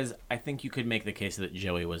Ringo because I think you could make the case that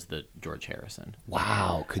Joey was the George Harrison.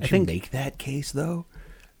 Wow. Could you think- make that case, though?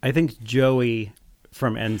 I think Joey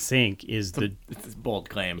from NSYNC is It's a bold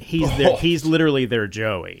claim. he's literally their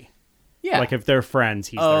Joey. Yeah. Like if they're friends,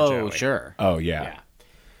 he's their Joey. Oh, sure. Oh, yeah.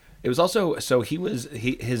 It was also... So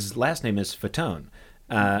his last name is Fatone.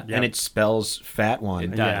 And it spells fat one.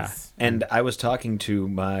 It does. And I was talking to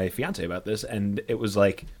my fiance about this, and it was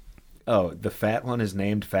like, oh, the fat one is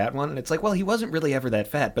named Fat One? And it's like, well, he wasn't really ever that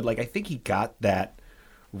fat, but like I think he got that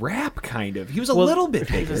rap kind of. He was a little bit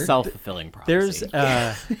It's bigger. a self-fulfilling prophecy.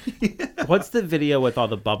 There's what's the video with all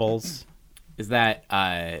the bubbles? Is that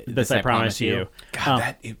This I promise you.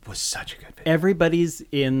 God, it was such a good video. Everybody's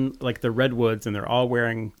in like the redwoods and they're all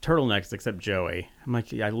wearing turtlenecks except Joey. I'm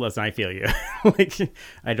like, yeah, listen, I feel you. Like,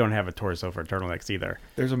 I don't have a torso for turtlenecks either.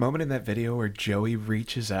 There's a moment in that video where Joey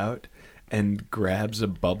reaches out and grabs a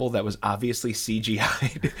bubble that was obviously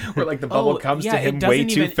CGI'd, where like the bubble comes to him way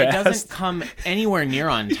too fast. It doesn't come anywhere near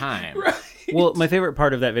on time. Right. Well, my favorite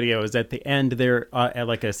part of that video is at the end they're at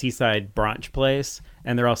like a seaside brunch place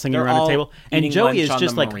and they're all singing They're around all a table, and eating Joey lunch is on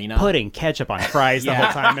just the like marina. putting ketchup on fries the Yeah.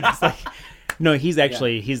 whole time, and it's like, no, he's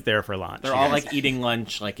actually he's there for lunch. They're all like eating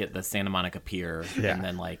lunch like at the Santa Monica Pier, Yeah. and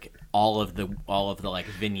then like all of the like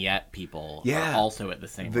vignette people are also at the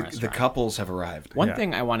same The restaurant. couples have arrived. One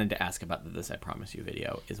thing I wanted to ask about the This I Promise You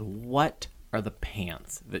video is what are the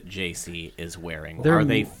pants that JC is wearing? Are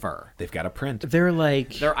they fur? They've got a print. They're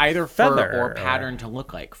like They're either feather fur or patterned to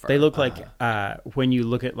look like fur. They look like when you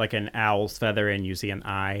look at like an owl's feather and you see an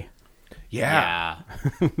eye. Yeah.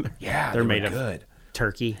 Yeah, They're they made were of good.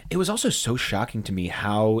 Turkey. It was also so shocking to me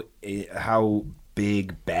how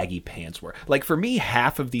big baggy pants were. Like for me,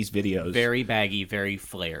 half of these videos Very baggy, very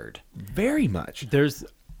flared. very much. There's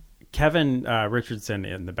Kevin Richardson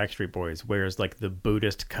in the Backstreet Boys wears like the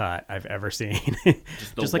Buddhist cut I've ever seen.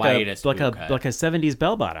 Just the whitest like boot cut. a 70s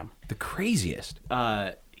bell bottom. The craziest.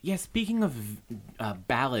 Yeah, speaking of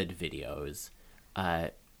ballad videos,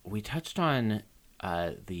 we touched on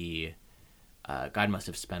the God Must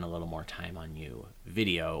Have Spent a Little More Time on You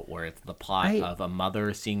video, where it's the plot of a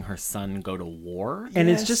mother seeing her son go to war. And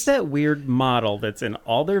it's just that weird model that's in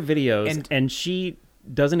all their videos, and she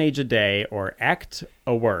doesn't age a day or act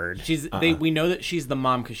a word. We know that she's the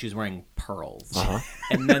mom because she's wearing pearls.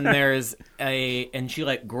 And then there's and she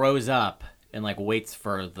like grows up and like waits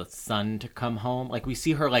for the son to come home. Like we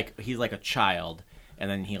see her like he's like a child, and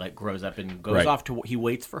then he like grows up and goes off to. He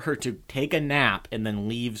waits for her to take a nap and then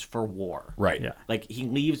leaves for war. Right. Yeah. Like he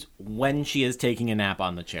leaves when she is taking a nap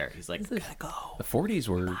on the chair. He's like, gotta go. The 40s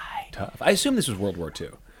were tough. I assume this was World War II.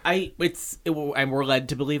 We're led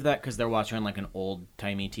to believe that because they're watching on like an old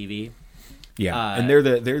timey TV. Yeah, and they're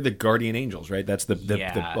the guardian angels, right? That's the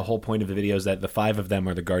whole point of the video is that the 5 of them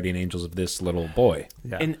are the guardian angels of this little boy.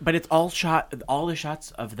 Yeah. But it's all the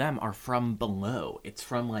shots of them are from below. It's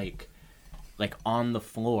from like on the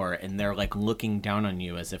floor, and they're like looking down on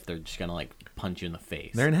you as if they're just gonna like punch you in the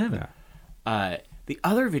face. They're in heaven. The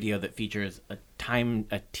other video that features a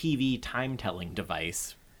TV time telling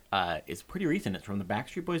device is pretty recent. It's from the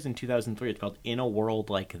Backstreet Boys in 2003. It's called "In a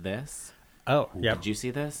World Like This." Oh, yeah. Did you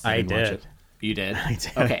see this? I didn't watch did. it. You did? I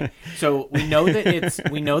did. Okay. So we know that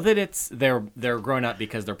it's they're grown up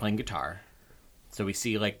because they're playing guitar. So we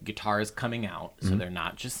see like guitars coming out, so they're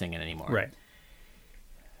not just singing anymore. Right.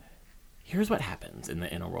 Here's what happens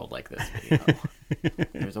in a world like this video.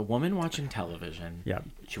 There's a woman watching television. Yep.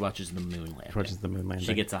 She watches the moon landing. She watches the moon landing.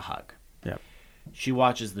 She gets a hug. Yep. She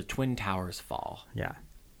watches the Twin Towers fall. Yeah.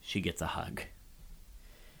 She gets a hug.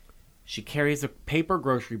 She carries a paper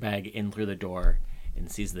grocery bag in through the door and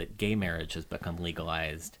sees that gay marriage has become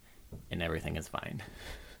legalized and everything is fine.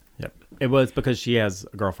 Yep. It was because she has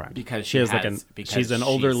a girlfriend. Because she's an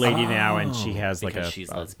older lady now, and she has like because she's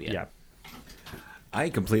lesbian. Yeah.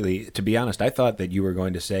 To be honest, I thought that you were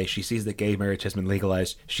going to say she sees that gay marriage has been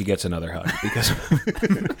legalized. She gets another hug because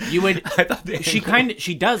You would.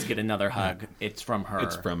 She does get another hug. It's from her.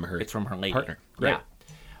 It's from her lady partner. Right.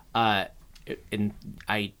 Yeah. And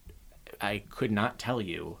I could not tell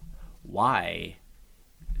you why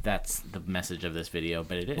that's the message of this video,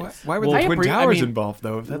 but it is. Why were the Twin Towers involved,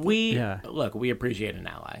 though? We appreciate an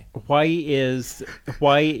ally. Why is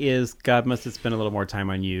God Must Have Spent a Little More Time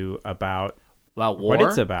on You about war? What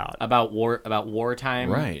it's about wartime,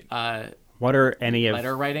 right? What are any of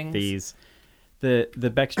letter writings? These the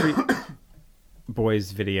Backstreet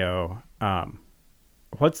Boys video?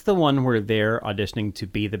 What's the one where they're auditioning to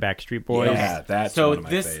be the Backstreet Boys? Yeah, that's one of my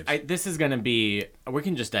faves. This is going to be. We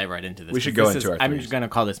can just dive right into this. We should go into our. I'm just going to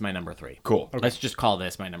call this my number 3. Cool. Okay. Let's just call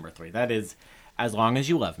this my number 3. That is, As Long as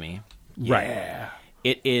You Love Me. Right. Yeah.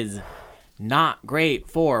 It is not great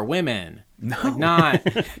for women. No. Like not.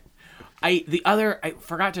 I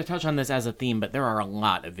forgot to touch on this as a theme, but there are a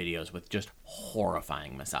lot of videos with just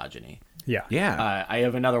horrifying misogyny. Yeah. Yeah. I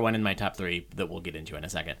have another one in my top 3 that we'll get into in a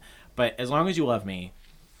second. But As Long as You Love Me,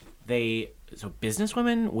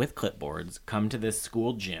 businesswomen with clipboards come to this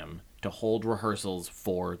school gym to hold rehearsals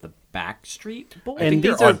for the Backstreet Boys. I think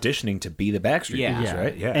they're auditioning to be the Backstreet Boys,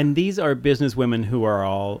 right? Yeah. And these are businesswomen who are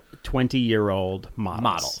all 20-year-old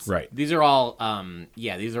models. Right. These are all,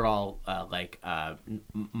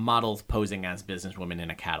 models posing as businesswomen in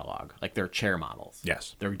a catalog. Like they're chair models.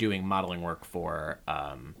 Yes. They're doing modeling work for.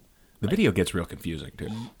 The video gets real confusing too.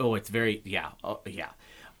 Oh, it's very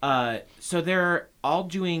so they're all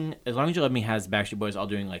doing. As Long as You Love Me has Backstreet Boys all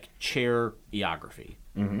doing like chair-eography.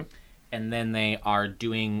 Mm-hmm. And then they are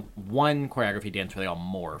doing one choreography dance where they all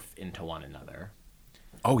morph into one another.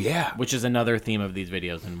 Oh, yeah. Which is another theme of these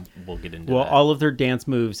videos, and we'll get into Well, that. all of their dance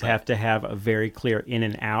moves have to have a very clear in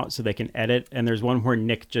and out so they can edit. And there's one where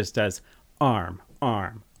Nick just does arm,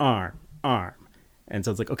 arm, arm, arm. And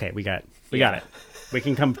so it's like, okay, we got it. We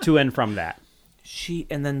can come to and from that.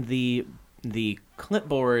 And then the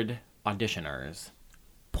clipboard auditioners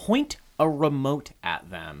point a remote at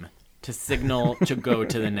them to signal to go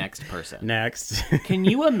to the next person. Next. Can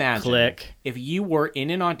you imagine Click. if you were in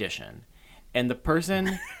an audition and the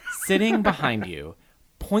person sitting behind you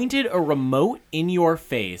pointed a remote in your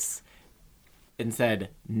face and said,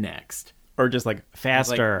 next? Or just like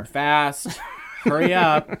faster. Like, fast, Hurry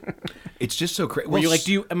up. It's just so crazy. Were you like,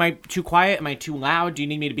 am I too quiet? Am I too loud? Do you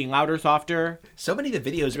need me to be louder, softer? So many of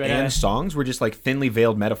the videos and songs were just like thinly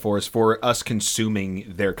veiled metaphors for us consuming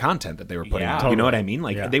their content that they were putting out. Totally. You know what I mean?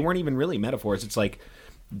 Like they weren't even really metaphors. It's like,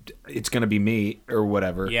 it's going to be me or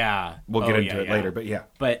whatever. Yeah. We'll get into it later, but yeah.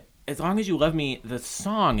 But As Long As You Love Me, the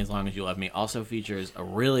song As Long As You Love Me also features a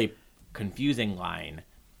really confusing line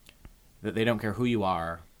that they don't care who you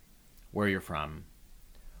are, where you're from,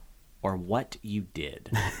 or what you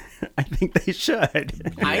did. I think they should.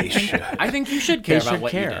 I think you should care about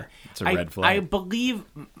what you did. It's a red flag. I believe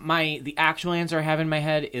the actual answer I have in my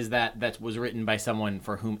head is that was written by someone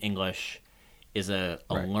for whom English is a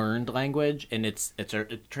learned language, and it's a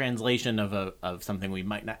translation of something we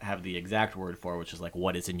might not have the exact word for, which is like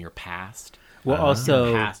what is in your past. Well,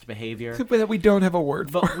 also past behavior That we don't have a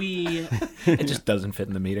word for. but we It just doesn't fit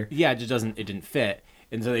in the meter. yeah, it didn't fit.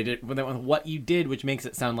 And so they did what you did, which makes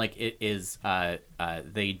it sound like it is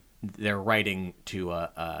they're writing to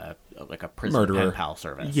a prison Murderer. pen pal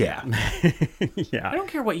service. Yeah. yeah. I don't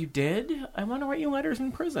care what you did. I want to write you letters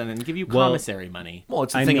in prison and give you commissary money. Well,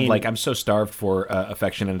 it's the thing of like, I'm so starved for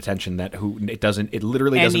affection and attention that it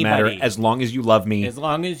literally doesn't matter as long as you love me. As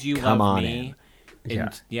long as you come love on me.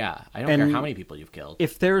 Yeah. I don't care how many people you've killed.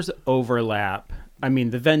 If there's overlap, I mean,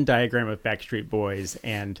 the Venn diagram of Backstreet Boys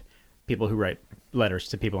and people who write letters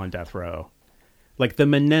to people on death row, like the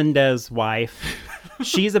Menendez wife,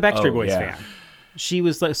 she's a Backstreet Boys fan. She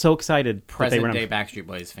was like so excited. Present day Backstreet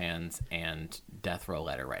Boys fans and death row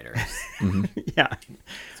letter writers. Yeah,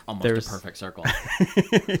 It's almost a perfect circle.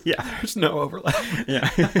 yeah. There's no overlap.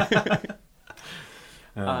 Yeah.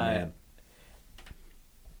 Man.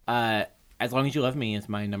 As Long As You Love Me is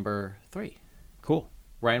my number 3. Cool.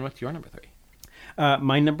 Ryan, what's your number 3?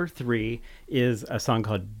 My number 3 is a song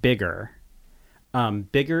called Bigger.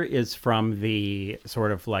 Bigger is from the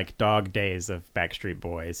sort of like dog days of Backstreet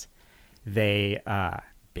Boys.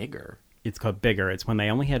 Bigger? It's called Bigger. It's when they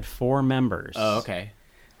only had 4 members. Oh, okay.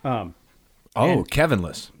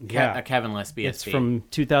 Kevinless. Yeah. A Kevinless BSB. It's from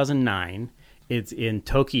 2009. It's in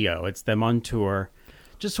Tokyo. It's them on tour.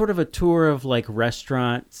 Just sort of a tour of like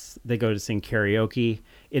restaurants. They go to sing karaoke.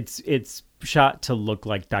 It's shot to look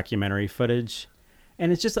like documentary footage.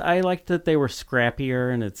 And it's just, I liked that they were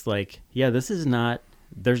scrappier, and it's like, yeah, this is not,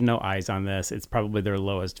 there's no eyes on this. It's probably their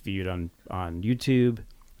lowest viewed on YouTube.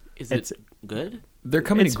 Is it good? They're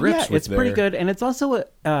coming to grips with it's pretty good. And it's also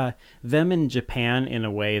them in Japan in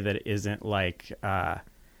a way that isn't like the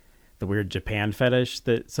weird Japan fetish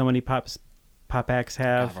that so many pop acts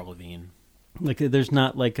have. Avril Lavigne. Like, there's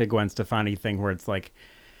not like a Gwen Stefani thing where it's like,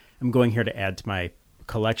 I'm going here to add to my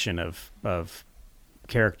collection of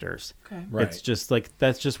characters. Okay. Right. It's just like,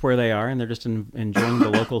 that's just where they are, and they're just enjoying the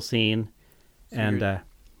local scene. So and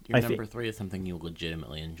your number 3 is something you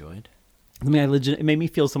legitimately enjoyed? I mean, it made me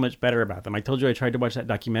feel so much better about them. I told you I tried to watch that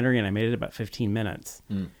documentary, and I made it about 15 minutes.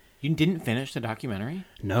 You didn't finish the documentary?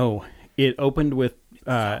 No. It opened with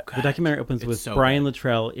the documentary opens with Brian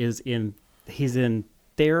Luttrell he's in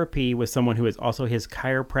therapy with someone who is also his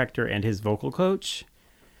chiropractor and his vocal coach.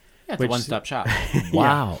 Yeah, it's a one-stop shop.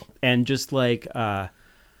 Wow. Yeah. And just like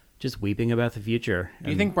just weeping about the future.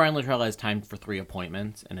 Do you think Brian Luttrell has time for 3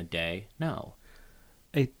 appointments in a day? No.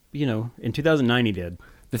 In 2009 he did.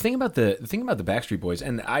 The thing about the Backstreet Boys,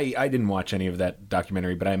 and I didn't watch any of that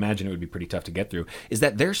documentary, but I imagine it would be pretty tough to get through, is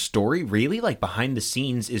that their story really, like, behind the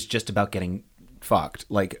scenes is just about getting fucked,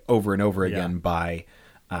 like, over and over again by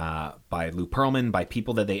Lou Pearlman, by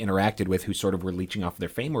people that they interacted with who sort of were leeching off their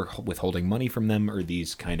fame or withholding money from them or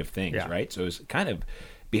these kind of things, right? So it was kind of,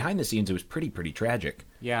 behind the scenes, it was pretty tragic.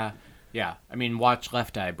 Yeah. I mean, watch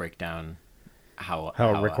Left Eye break down how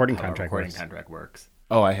a recording how contract a recording works. contract works.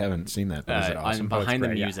 Oh, I haven't seen that. But is it awesome? Behind the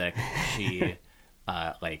great, music, she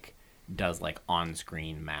does like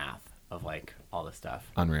on-screen math of like all this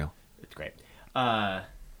stuff. Unreal. It's great.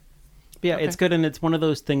 It's good, and it's one of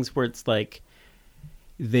those things where it's like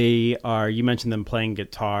you mentioned them playing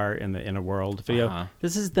guitar in the In a World video. Uh-huh.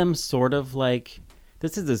 This is them sort of like,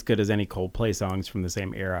 this is as good as any Coldplay songs from the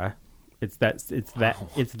same era. It's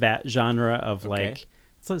that genre of like,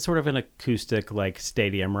 it's sort of an acoustic, like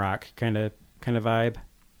stadium rock kind of vibe.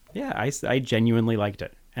 Yeah, I genuinely liked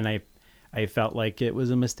it, and I felt like it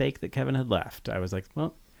was a mistake that Kevin had left. I was like,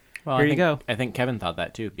 well here you go. I think Kevin thought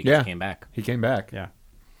that too because he came back. He came back. Yeah.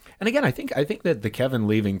 And again, I think that the Kevin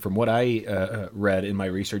leaving, from what I read in my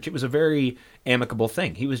research, it was a very amicable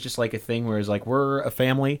thing. He was just like a thing where it's like, we're a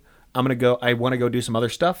family. I want to go do some other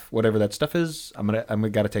stuff, whatever that stuff is. I'm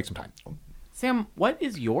got to take some time. Sam, what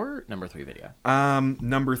is your number 3 video?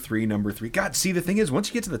 Number three. God, see, the thing is, once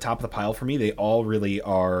you get to the top of the pile for me, they all really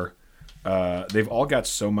are they've all got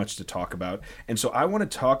so much to talk about, and so I want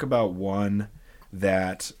to talk about one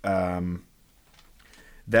that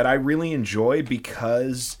that I really enjoy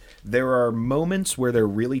because there are moments where they're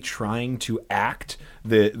really trying to act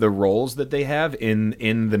the roles that they have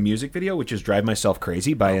in the music video, which is "Drive Myself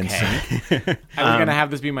Crazy" by NSYNC. I was gonna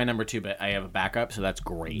have this be my number 2, but I have a backup, so that's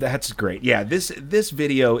great. That's great. Yeah, this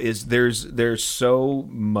video is there's so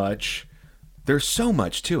much. There's so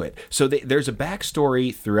much to it. So there's a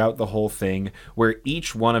backstory throughout the whole thing where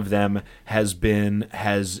each one of them has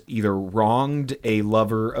either wronged a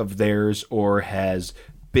lover of theirs or has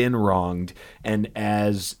been wronged, and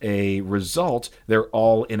as a result, they're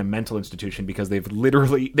all in a mental institution because they've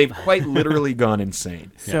quite literally gone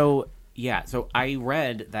insane. So I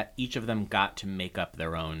read that each of them got to make up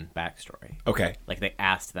their own backstory. Okay. Like they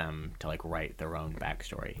asked them to write their own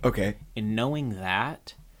backstory. Okay. And knowing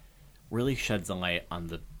that really sheds a light on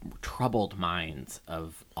the troubled minds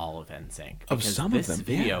of all of NSYNC. Of some of them, this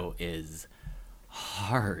video is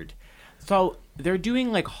hard. So they're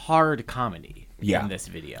doing hard comedy in this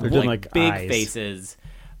video. They're doing big eyes. faces,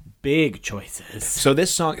 big choices. So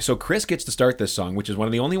this song, Chris gets to start this song, which is one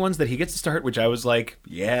of the only ones that he gets to start, which I was like,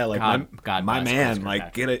 yeah, God my bless man, Chris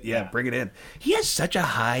get it, yeah, bring it in. He has such a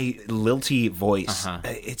high, lilty voice.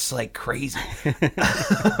 It's crazy.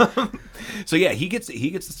 So yeah, he gets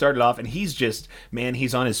to start it off, and he's just, man,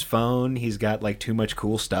 he's on his phone. He's got too much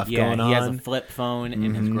cool stuff going on. He has a flip phone,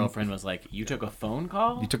 and his girlfriend was like, "You took a phone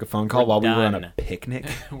call? You took a phone call while we were on a picnic?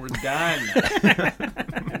 We're done.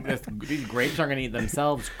 These grapes aren't going to eat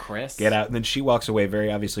themselves, Chris. Get out." And then she walks away,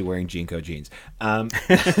 very obviously wearing Jinko jeans. And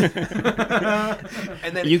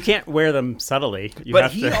then You can't wear them subtly.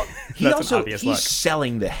 He's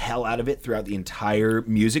selling the hell out of it throughout the entire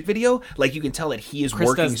music video. You can tell that he is Chris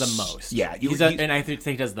working does the most. Yeah, and I think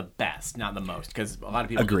he does the best, not the most, because a lot of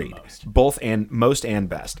people agreed. do the most. Both and most and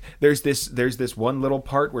best. There's this one little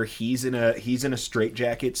part where he's in a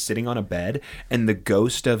straitjacket sitting on a bed, and the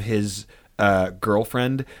ghost of his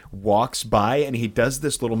girlfriend walks by, and he does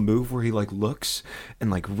this little move where he looks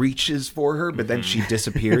and reaches for her, but then she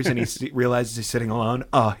disappears, and he realizes he's sitting alone.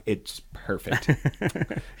 Oh, it's perfect.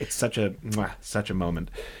 It's such a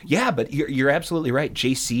moment. Yeah, but you're absolutely right.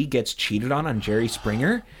 JC gets cheated on Jerry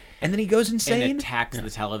Springer, and then he goes insane and attacks the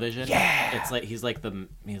television. Yeah, it's he's like the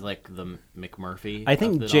McMurphy. I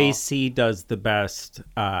think JC does the best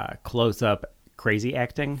close-up crazy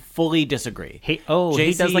acting. Fully disagree. He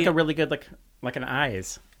does a really good like an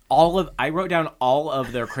eyes. I wrote down all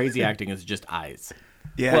of their crazy acting is just eyes.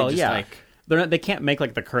 Yeah. Well, yeah. They can't make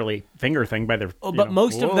the curly finger thing by their. Oh, but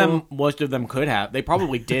most of them could have. They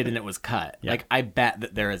probably did, and it was cut. Yeah. I bet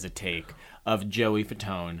that there is a take of Joey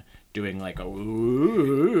Fatone doing a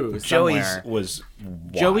ooh somewhere.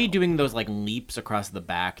 Joey doing those leaps across the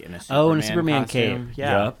back in a Superman cape.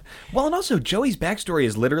 Yeah. Yep. Well, and also Joey's backstory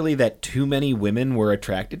is literally that too many women were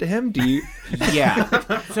attracted to him. Do you?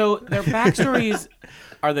 Yeah. So their backstories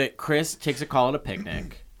are that Chris takes a call at a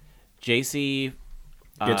picnic. JC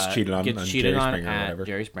gets cheated on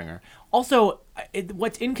Jerry Springer. Also,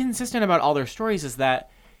 what's inconsistent about all their stories is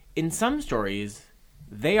that in some stories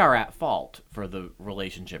they are at fault for the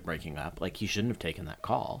relationship breaking up. He shouldn't have taken that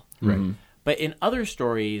call. Right. Mm-hmm. But in other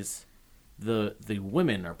stories, the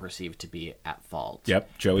women are perceived to be at fault.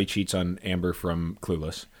 Yep. Joey cheats on Amber from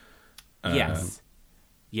Clueless. Yes.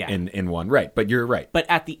 Yeah. In one. Right. But you're right. But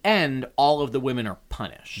at the end, all of the women are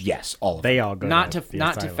punished. Yes. All of them. They all go not to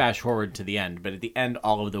fast forward to the end, but at the end,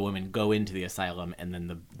 all of the women go into the asylum, and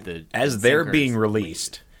then the as they're being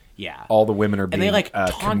released. Yeah, all the women are being and they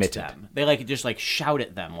taunt committed. them. They just shout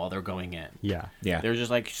at them while they're going in. Yeah. They're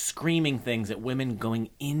just screaming things at women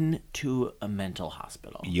going into a mental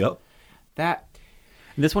hospital. Yep.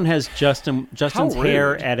 This one has Justin's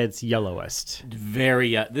hair at its yellowest.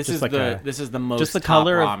 Very. This is the most. Just the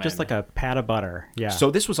color of just a pat of butter. Yeah.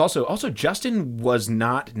 So this was also Justin was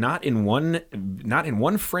not in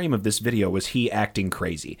one frame of this video was he acting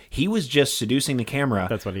crazy. He was just seducing the camera.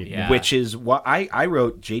 That's what he. Yeah. Which is what I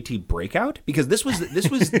wrote JT Breakout, because this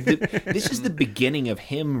is the beginning of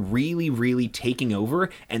him really taking over,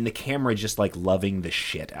 and the camera just loving the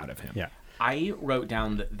shit out of him. Yeah. I wrote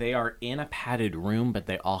down that they are in a padded room, but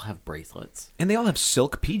they all have bracelets. And they all have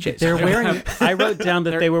silk PJs. They're wearing. I wrote down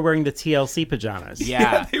that they were wearing the TLC pajamas.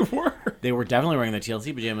 Yeah, they were. They were definitely wearing the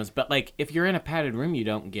TLC pajamas. But if you're in a padded room, you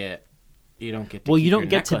don't get. To well, you don't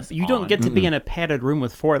get to be in a padded room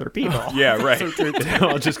with 4 other people. Yeah, right.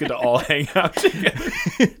 I'll just get to all hang out together.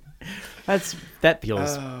 That's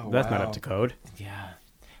not up to code. Yeah,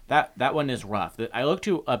 that one is rough. I looked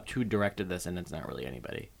up who directed this, and it's not really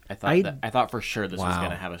anybody. I thought for sure this was going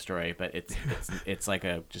to have a story, but it's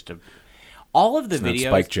All of the It's not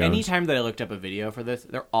Spike videos, Jonze. anytime that I looked up a video for this,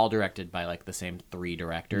 they're all directed by like the same 3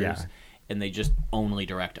 directors. Yeah. And they just only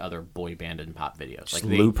direct other boy band and pop videos. Like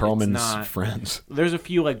Lou Pearlman's friends. There's a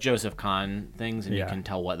few like Joseph Kahn things, and you Yeah. can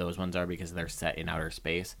tell what those ones are because they're set in outer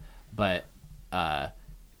space. But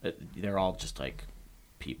they're all just like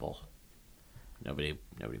people. Nobody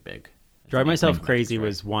big. Drive Myself Like, Crazy right.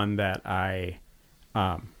 was one that I,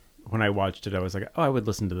 when I watched it, I was like, oh, I would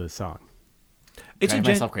listen to this song. It's Drive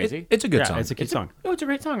Myself Crazy? It's a good Yeah, song. it's a good song. It's a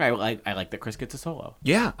great song. I like that Chris gets a solo.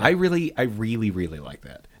 Yeah, I really like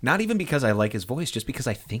that. Not even because I like his voice, just because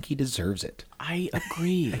I think he deserves it. I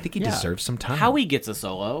agree. I think he Yeah. deserves some time. Howie gets a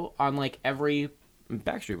solo on like every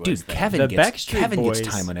Backstreet Boys Dude, thing. Kevin The gets Backstreet Boys-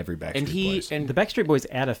 time on every Backstreet Boys. The Backstreet Boys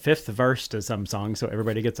add a 5th verse to some songs so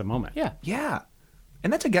everybody gets a moment. yeah. Yeah,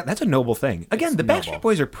 and that's a noble thing. Again, the noble. Backstreet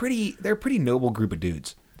Boys are they're a pretty noble group of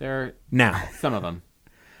dudes. They're Now, some of them.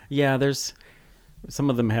 Yeah, there's some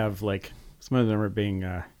of them are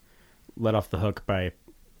being let off the hook by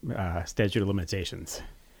statute of limitations.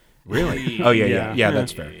 really? Oh yeah. Yeah.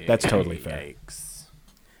 That's fair. That's totally fair. Yikes. This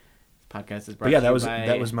podcast is brought But yeah, to you by...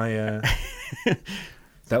 that was my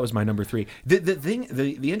that was my number 3.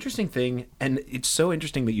 The interesting thing, and it's so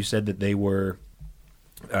interesting that you said that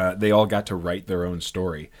they all got to write their own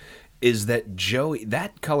story, is that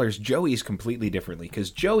that colors Joey's completely differently,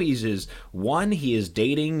 because Joey's is one, he is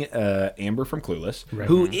dating Amber from Clueless,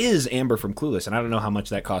 who is Amber from Clueless, and I don't know how much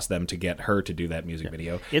that cost them to get her to do that music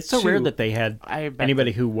video. It's so 2, rare that they had I bet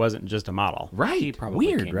anybody who wasn't just a model. right, She probably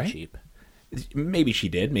weird, came right? cheap. Maybe she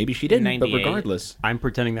did, maybe she didn't, but 98. regardless, I'm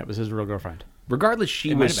pretending that was his real girlfriend.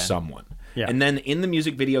 she might was have been. someone. Yeah. And then in the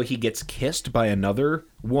music video, he gets kissed by another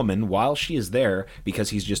woman while she is there because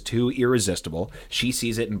he's just too irresistible. She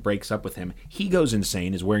sees it and breaks up with him. He goes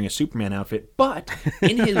insane, is wearing a Superman outfit. But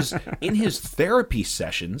in his therapy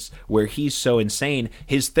sessions, where he's so insane,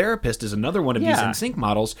 his therapist is another one of these Yeah. NSYNC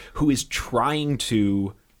models who is trying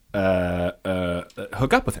to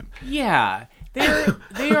hook up with him. Yeah.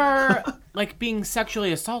 They are like being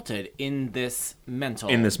sexually assaulted in this mental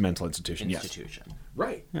institution. Yes. institution.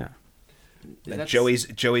 Right. Yeah. And That's-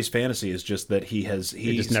 Joey's fantasy is just that he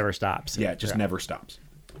It just never stops. Yeah, it just never stops.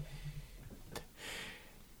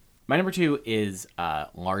 My number 2 is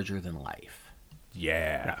Larger Than Life.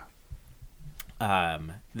 Yeah.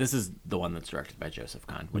 This is the one that's directed by Joseph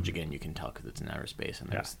Kahn, which again you can tell because it's in outer space and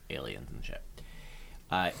there's aliens and shit.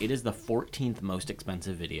 It is the 14th most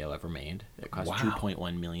expensive video ever made. It cost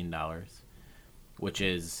 $2.1 million, which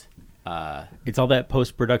is It's all that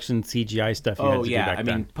post-production CGI stuff you had to do back I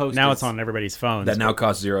then. mean, post now is- it's on everybody's phones. That now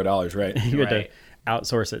costs $0, right? you had Right. to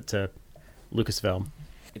outsource it to Lucasfilm.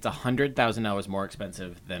 it's $100,000 more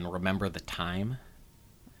expensive than Remember the Time,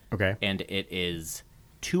 Okay. and it is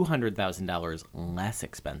 $200,000 less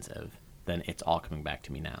expensive than It's All Coming Back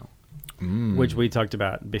to Me Now. Which we talked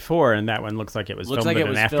about before, and that one looks like it was Looks filmed like in it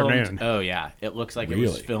was an afternoon. filmed. Oh yeah, it looks like it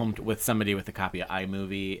was Really? filmed with somebody with a copy of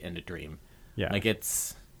iMovie and a Dream. Yeah. Like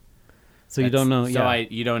it's. So you don't know. So Yeah.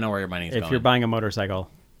 you don't know where your money's if going. you're buying a motorcycle,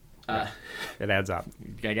 it adds up.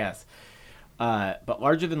 I guess. But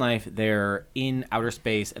Larger Than Life, they're in outer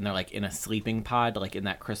space and they're like in a sleeping pod, like in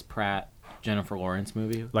that Chris Pratt, Jennifer Lawrence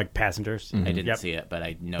movie. Like Passengers. I didn't Yep. see it, but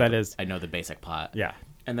I know That I know the basic plot. Yeah.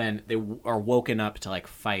 And then they are woken up to like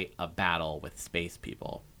fight a battle with space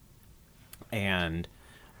people. And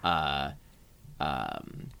They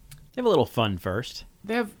have a little fun first.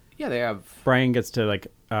 they have Brian gets to like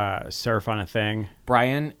surf on a thing.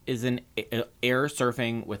 Brian is in air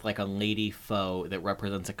surfing with like a lady foe that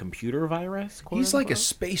represents a computer virus. quote He's like a unquote.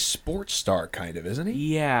 space sports star, kind of, isn't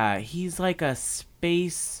he? Yeah, he's like a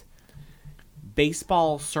space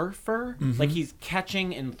baseball surfer. Like he's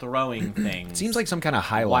catching and throwing things. Seems like some kind of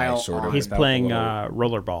highlight, While sort of. on- He's without playing the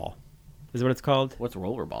little- rollerball. Is what it's called? What's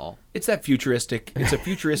rollerball? It's that futuristic. It's a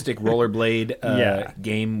futuristic rollerblade Yeah.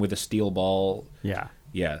 game with a steel ball. Yeah.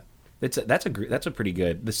 Yeah, that's a pretty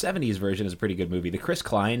good. The '70s version is a pretty good movie. The Chris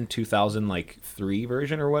Klein 2003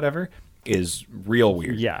 version or whatever is real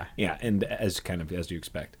weird. Yeah. yeah, and as you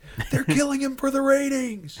expect, they're killing him for the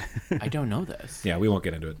ratings. I don't know this. Yeah, we won't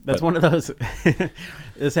get into it. That's but- one of those.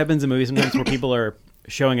 This happens in movies sometimes where people are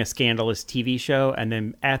showing a scandalous TV show, and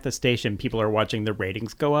then at the station, people are watching the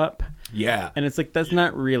ratings go up. Yeah, And it's like, that's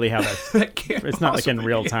not really how that's. that can't It's not like in possibly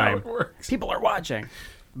real be how time. it works. People are watching.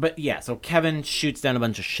 But yeah, so Kevin shoots down a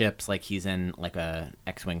bunch of ships like he's in like a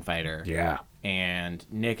X-Wing fighter. Yeah. And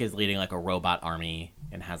Nick is leading like a robot army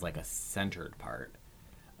and has like a centered part.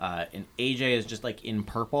 And AJ is just like in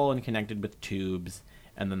purple and connected with tubes.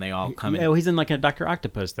 And then they all come in. Oh, he's in like a Dr.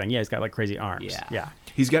 Octopus thing. Yeah, he's got like crazy arms. Yeah. Yeah.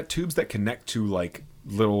 He's got tubes that connect to like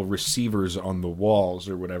little receivers on the walls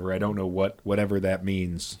or whatever. I don't know whatever that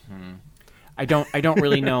means. I don't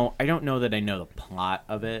really know. I don't know that I know the plot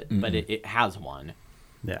of it, but it has one.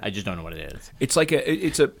 Yeah. I just don't know what it is. It's like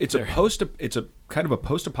it's a kind of a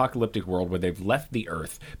post-apocalyptic world where they've left the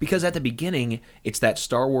Earth, because at the beginning it's that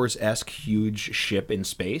Star Wars-esque huge ship in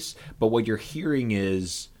space, but what you're hearing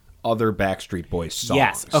is other Backstreet Boys songs.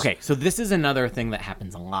 Yes. Okay. So this is another thing that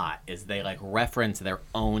happens a lot, is they like reference their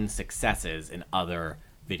own successes in other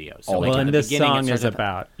videos. So well, like and this song is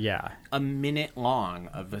about a minute long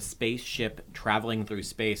of a spaceship traveling through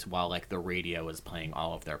space while like the radio is playing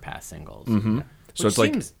all of their past singles. Mm-hmm. So Which it's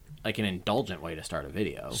seems like an indulgent way to start a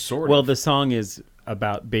video. Sort of. Well, the song is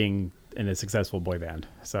about being in a successful boy band,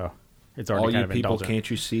 so it's already all kind you of people, indulgent.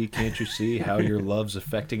 can't you see how your love's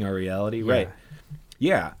affecting our reality? Right.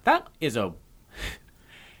 Yeah. That is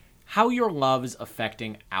how your love's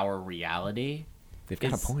affecting our reality. They've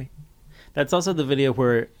got a point. That's also the video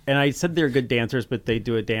where, and I said they're good dancers, but they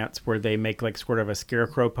do a dance where they make like sort of a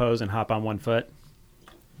scarecrow pose and hop on one foot.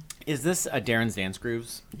 Is this a Darren's Dance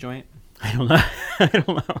Grooves joint? I don't know. I don't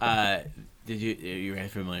know. Are you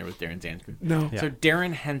guys familiar with Darren's Dance Grooves? No. Yeah. So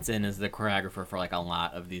Darren Henson is the choreographer for like a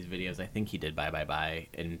lot of these videos. I think he did Bye Bye Bye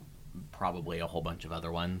and probably a whole bunch of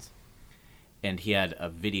other ones. And he had a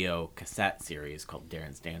video cassette series called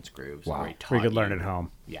Darren's Dance Grooves. Wow. Where he taught We could learn you- at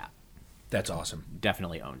home. Yeah, That's awesome.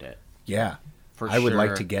 definitely owned it. Yeah. For I would like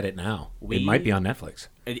sure. to get it now. We- It might be on Netflix.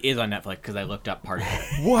 It is on Netflix because I looked up part of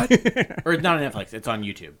it. What? Or it's not on Netflix. It's on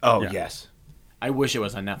YouTube. Oh, Yeah. yes. I wish it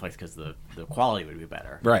was on Netflix because the quality would be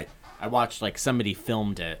better. Right. I watched like somebody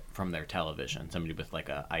filmed it from their television. Somebody with like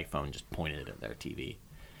an iPhone just pointed it at their TV.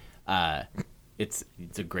 It's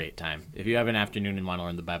a great time. If you have an afternoon and want to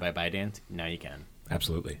learn the Bye Bye Bye dance, now you can.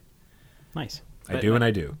 Absolutely. Nice. I do and I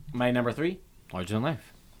do. My number 3, Larger Than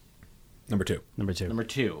Life. Number 2. Number 2. Number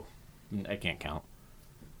 2, I can't count.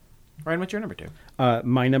 Ryan, what's your number 2?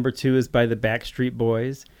 My number 2 is by the Backstreet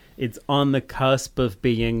Boys. It's on the cusp of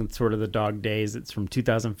being sort of the Dog Days. It's from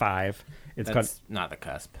 2005. That's not the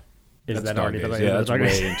cusp. Is That's that Dog already Days. the Yeah, that's Dog way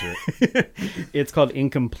Days? into it. It's called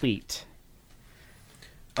Incomplete.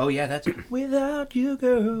 Oh, yeah, that's Without you,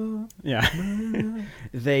 girl. Yeah.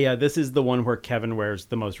 They. This is the one where Kevin wears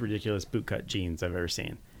the most ridiculous bootcut jeans I've ever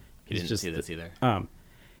seen. You didn't see this either.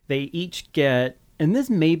 They each get, and this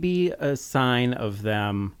may be a sign of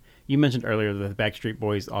them. You mentioned earlier that the Backstreet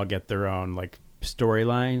Boys all get their own like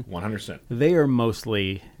storyline. 100%. They are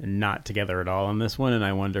mostly not together at all in this one, and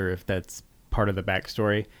I wonder if that's part of the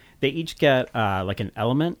backstory. They each get like an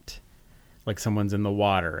element. Like someone's in the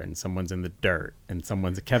water and someone's in the dirt and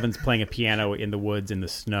Kevin's playing a piano in the woods in the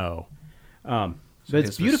snow. But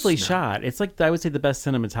it's beautifully shot. It's like, I would say, the best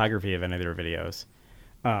cinematography of any of their videos.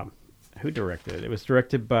 Who directed it? It was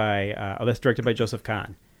directed by, that's directed by Joseph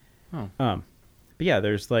Kahn. But yeah,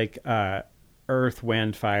 there's like earth,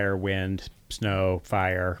 wind, fire, wind, snow,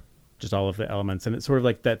 fire, just all of the elements. And it's sort of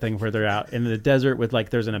like that thing where they're out in the desert with like,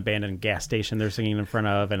 there's an abandoned gas station they're singing in front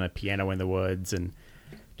of and a piano in the woods, and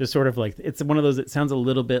just sort of like, it's one of those, it sounds a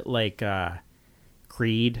little bit like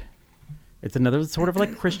Creed. It's another sort of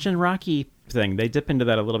like Christian Rocky thing. They dip into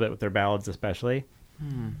that a little bit with their ballads, especially.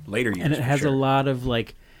 Later years, And it has a lot of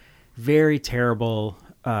like very terrible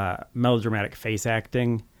melodramatic face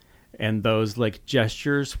acting and those like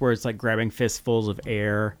gestures where it's like grabbing fistfuls of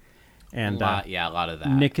air. And a lot of that.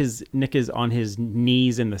 Nick is on his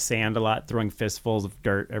knees in the sand a lot, throwing fistfuls of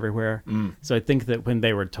dirt everywhere. So I think that when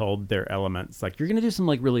they were told their elements, like, you're gonna do some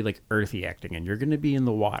like really like earthy acting, and you're gonna be in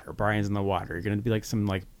the water. Brian's in the water. You're gonna be like some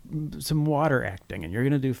water acting, and you're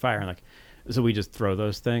gonna do fire. And like, so we just throw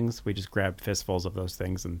those things. We just grab fistfuls of those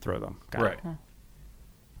things and throw them. Got Right. it.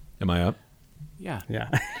 Am I up Yeah. Yeah.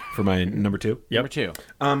 for my number 2? Number 2.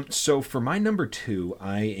 So for my number 2,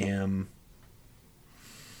 I am...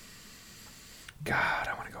 God,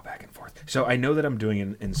 I want to go back and forth. So I know that I'm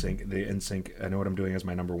doing NSYNC. I know what I'm doing as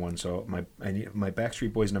my number 1. So my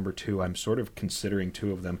Backstreet Boys number 2. I'm sort of considering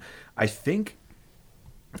 2 of them. I think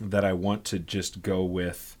that I want to just go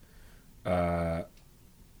with. I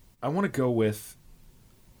want to go with.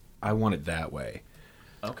 I Want It That Way.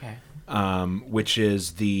 Okay. Which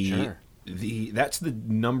is that's the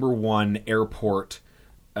number 1 airport.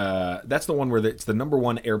 That's the one where it's the number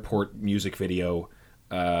 1 airport music video.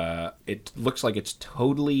 It looks like it's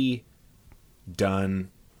totally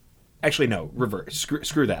done. Actually, no, reverse.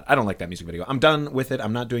 Screw that. I don't like that music video. I'm done with it.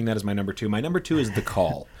 I'm not doing that as my number 2. My number 2 is The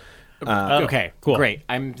Call. Okay, cool. Great.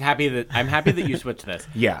 I'm happy that you switched this.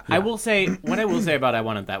 Yeah. I will say, what I will say about I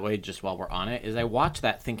Want It That Way, just while we're on it, is I watched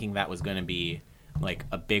that thinking that was going to be like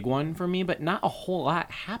a big one for me, but not a whole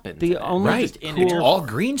lot happens. The in it. only Right. It's all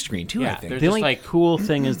green screen too, Yeah, I think. there's The just only like cool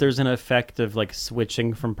thing is there's an effect of like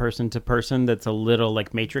switching from person to person that's a little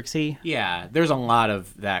like Matrixy. yeah, there's a lot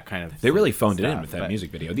of that kind of. They really phoned it in stuff, with that but-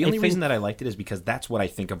 music video. The only reason that I liked it is because that's what I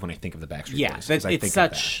think of when I think of the Backstreet Yeah, Boys. that's, I it's think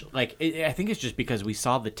such like I think it's just because we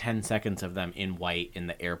saw the 10 seconds of them in white in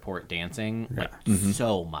the airport dancing like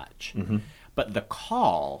so much. But the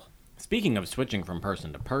call, speaking of switching from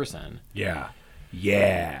person to person, Yeah.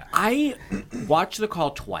 I watched the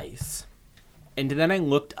call twice, and then I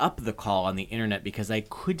looked up the call on the internet because I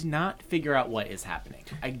could not figure out what is happening.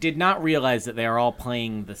 I did not realize that they are all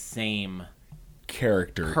playing the same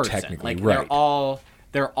Character, person. technically, Like right.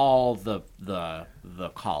 they're all the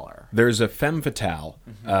caller. There's a femme fatale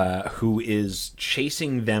who is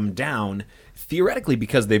chasing them down, theoretically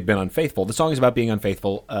because they've been unfaithful. The song is about being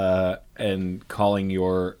unfaithful and calling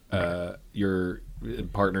your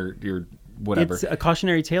partner, your whatever. It's a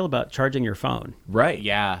cautionary tale about charging your phone. Right.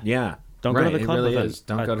 Yeah. Yeah. Don't go to the It club really with is.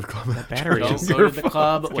 Don't go to the club with battery. Don't go to the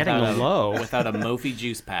club getting without low. without a Mophie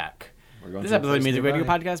juice pack. going This to a episode of place Music Radio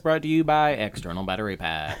nearby. Podcast brought to you by external battery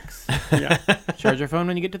packs. Charge your phone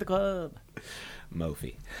when you get to the club.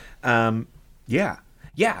 Mophie. Yeah.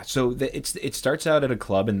 So it starts out at a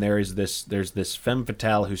club, and there's this femme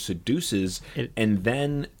fatale who seduces and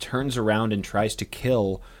then turns around and tries to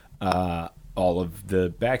kill all of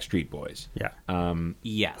the Backstreet Boys. Yeah.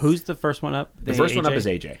 Yes. Who's the first one up? The first one up is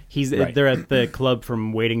AJ. Right. They're at the club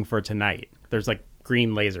from Waiting for Tonight. There's like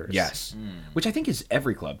green lasers. Yes, which I think is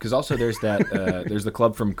every club, because also there's that there's the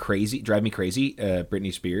club from Drive Me Crazy,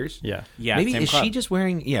 Britney Spears. Yeah. Yeah. Maybe same is club. she just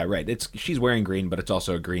wearing? Yeah, right. She's wearing green, but it's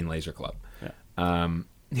also a green laser club. Yeah.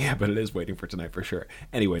 Yeah, but it is Waiting for Tonight for sure.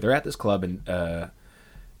 Anyway, they're at this club, and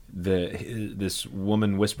this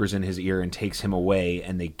woman whispers in his ear and takes him away,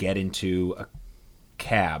 and they get into a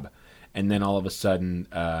cab, and then all of a sudden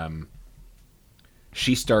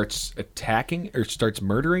she starts attacking or starts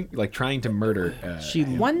murdering, like trying to murder. She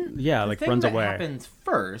him. The thing runs that away. happens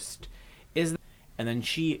first is, and then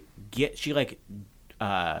she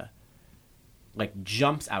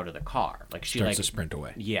jumps out of the car, like she starts to sprint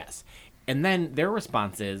away. Yes, and then their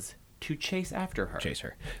response is to chase after her. Chase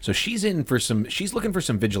her. So she's looking for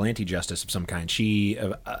some vigilante justice of some kind. She,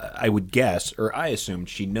 I would guess, or I assumed,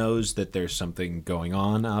 she knows that there's something going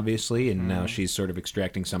on, obviously, and now she's sort of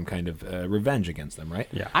extracting some kind of revenge against them, right?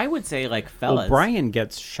 Yeah. I would say, like, fellas. Well, Brian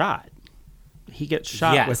gets shot. He gets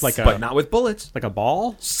shot Yes, with But not with bullets. like a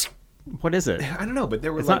ball. What is it? I don't know, but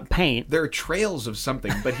there were It's not paint. There are trails of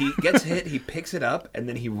something, but he gets hit, he picks it up, and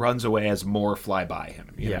then he runs away as more fly by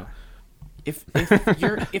him. You know?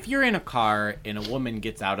 If you're in a car and a woman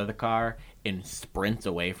gets out of the car and sprints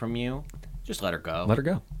away from you, just let her go. Let her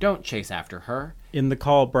go. Don't chase after her. In the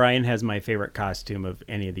call, Brian has my favorite costume of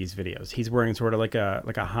any of these videos. He's wearing sort of like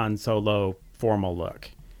a Han Solo formal look.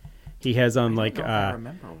 He has on know if I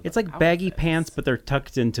remember it's the like baggy outfits. pants, but they're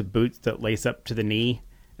tucked into boots that lace up to the knee,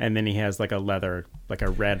 and then he has like a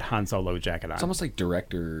red Han Solo jacket on. It's almost like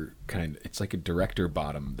it's like a director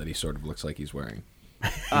bottom that he sort of looks like he's wearing. You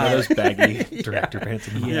know those baggy director pants?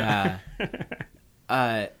 Yeah.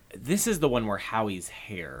 This is the one where Howie's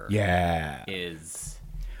hair Yeah. is.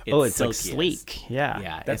 it's like silkiest. sleek. Yeah.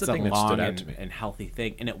 Yeah, That's it's the thing a that stood long out to me. and healthy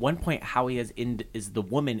thing. And at one point, Howie is the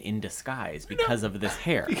woman in disguise because of this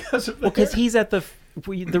hair. Because he's at the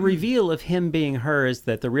reveal of him being her is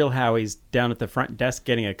that the real Howie's down at the front desk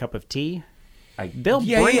getting a cup of tea. They'll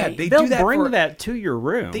bring that to your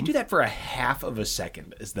room. They do that for a half of a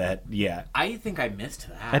second. Is that I think I missed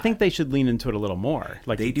that. I think they should lean into it a little more.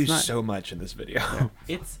 Like they do it's not- so much in this video.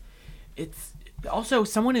 Yeah. It's also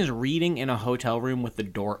someone is reading in a hotel room with the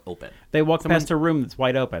door open. They walk past a room that's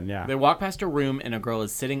wide open. Yeah. They walk past a room and a girl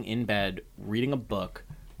is sitting in bed reading a book.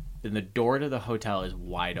 Then the door to the hotel is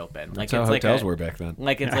wide open. That's how hotels were back then.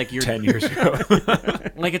 Like it's like your 10 years ago.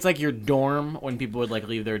 like it's like your dorm when people would like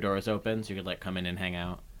leave their doors open so you could like come in and hang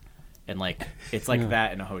out. And like it's like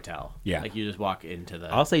that in a hotel. Yeah. Like you just walk into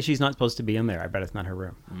the I'll say she's not supposed to be in there. I bet it's not her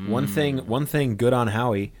room. One thing good on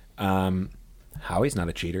Howie. Howie's not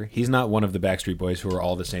a cheater. He's not one of the Backstreet Boys who are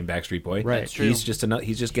all the same Backstreet Boy. Right. That's true. He's just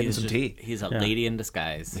getting some tea. He's a lady in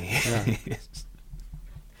disguise.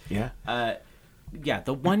 Yeah. Yeah,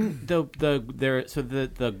 the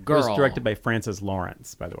girl. It was directed by Francis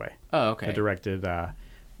Lawrence, by the way. Oh, okay. Who directed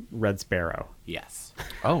Red Sparrow. Yes.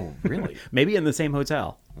 Oh, really? Maybe in the same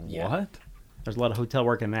hotel. Yeah. What? There's a lot of hotel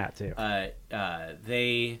work in that too.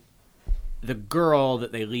 The girl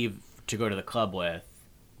that they leave to go to the club with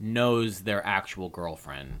knows their actual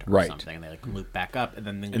girlfriend or Right. something. And they like loop back up, and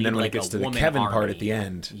then And then when it gets to the Kevin part at the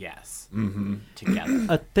end. yes, together.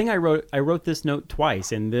 A thing I wrote this note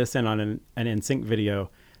twice, in this and on an NSYNC video.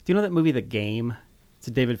 Do you know that movie, The Game? It's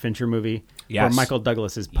a David Fincher movie where Michael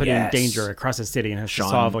Douglas is put in danger across a city and has to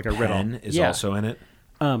solve like a riddle. Penn is also in it.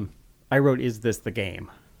 I wrote, "Is this the game?"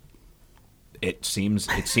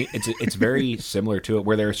 It's very similar to it,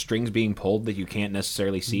 where there are strings being pulled that you can't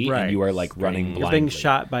necessarily see, Right. and you are like running blindly. You're being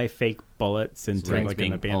shot by fake bullets into Strings like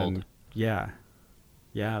being an abandoned. pulled. Yeah,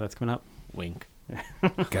 that's coming up. wink.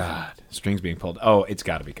 God, strings being pulled. Oh, it's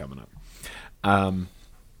got to be coming up.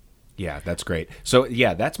 Yeah, that's great. So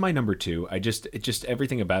yeah, that's my number 2. Just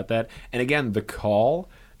everything about that. And again, The Call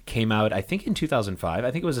came out, I think, in 2005. I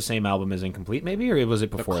think it was the same album as Incomplete, maybe, or was it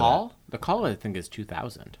before The Call, I think, is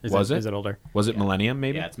 2000. Was it? Is it older? Was it Millennium,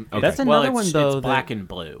 maybe? Yeah, it's, Okay. That's another it's, one, though, It's black and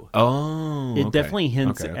blue. Oh, It okay. definitely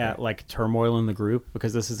hints Okay. at like turmoil in the group,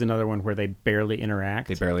 because this is another one where they barely interact.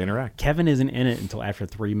 They barely interact. Kevin isn't in it until after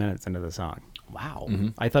 3 minutes into the song. Wow.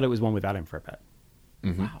 I thought it was one without him for a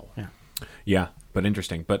bit. Wow. Yeah. Yeah, but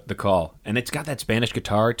interesting. But The Call, and it's got that Spanish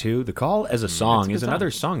guitar too. The Call as a song good is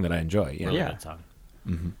another song that I enjoy. Yeah, Really Yeah. good song.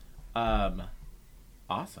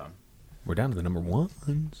 Awesome. We're down to the number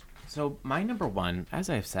 1s. So my number 1, as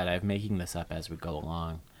I've said, I'm making this up as we go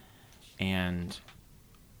along, and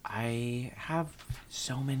I have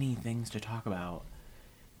so many things to talk about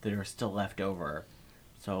that are still left over.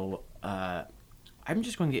 So I'm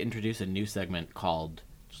just going to introduce a new segment called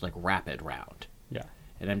just like Rapid Round. Yeah.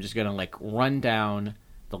 And I'm just going to like run down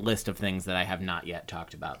the list of things that I have not yet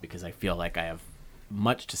talked about, because I feel like I have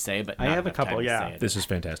much to say, but I not have a enough time couple, to yeah. say it. This is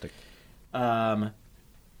fantastic.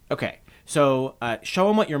 Okay, so Show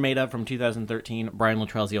 'Em What You're Made Of from 2013. Brian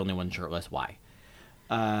Luttrell's the only one shirtless. Why?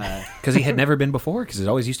 Because he had never been before, because it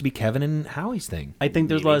always used to be Kevin and Howie's thing. I think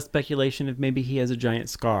there's a lot of speculation if maybe he has a giant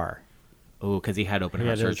scar. Oh, because he had open He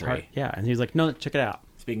heart had his surgery. heart- yeah, and he's like, no, check it out.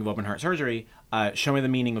 Speaking of open heart surgery, Show Me the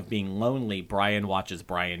Meaning of Being Lonely. Brian watches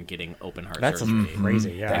Brian getting open heart That's surgery.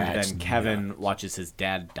 crazy, yeah. And That's then Kevin watches his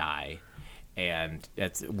dad die, and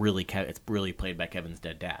it's really played by Kevin's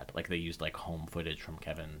dead dad. Like they used like home footage from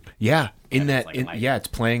Kevin. Yeah, Kevin's, like, life. it's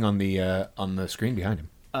playing on the screen behind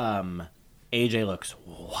him. AJ looks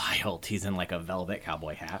wild. He's in like a velvet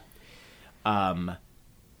cowboy hat.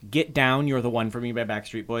 Get Down, You're the One for Me by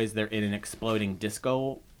Backstreet Boys. They're in an exploding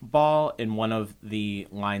disco ball, and one of the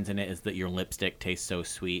lines in it is that your lipstick tastes so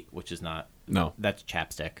sweet, which is not. No, That's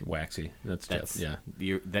chapstick. waxy. That's yeah.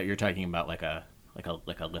 You're talking about like a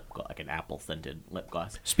lip gloss, like an apple scented lip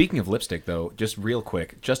gloss. Speaking of lipstick, though, just real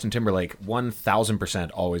quick, Justin Timberlake 1,000%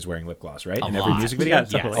 always wearing lip gloss, right? In every lot. music video,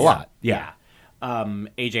 Yeah, a lot. Yeah.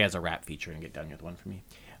 AJ has a rap feature in Get Down, You're the One for Me.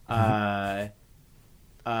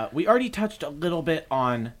 We already touched a little bit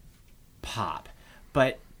on pop,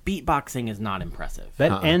 but beatboxing is not impressive.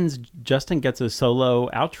 That ends. Justin gets a solo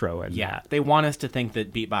outro, and Yeah, they want us to think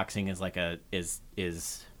that beatboxing is like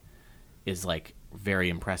is like very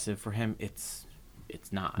impressive for him. It's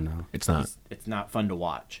not. No. It's not. It's not fun to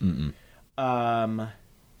watch.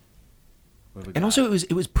 And also,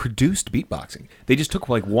 it was produced beatboxing. They just took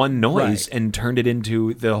like one noise Right. and turned it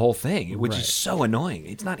into the whole thing, which Right. is so annoying.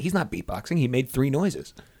 He's not beatboxing. He made 3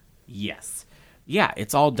 noises. Yes, yeah,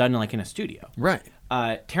 it's all done like in a studio. Right.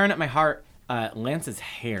 Tearing Up My Heart. Lance's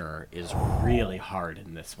hair is really hard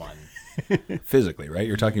in this one. Physically, right?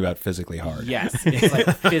 You're talking about physically hard. Yes, it's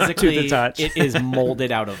like physically, To the touch. it is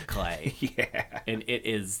molded out of clay. Yeah. And it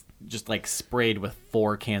is just like sprayed with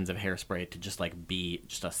 4 cans of hairspray to just like be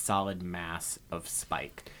just a solid mass of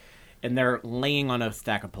spike. And they're laying on a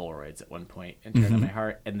stack of Polaroids at one point and Tearing Up My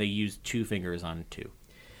Heart, and they use 2 fingers on 2.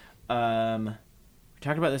 We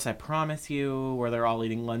talked about this, I Promise You, where they're all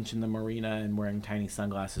eating lunch in the marina and wearing tiny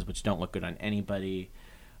sunglasses, which don't look good on anybody.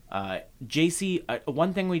 JC,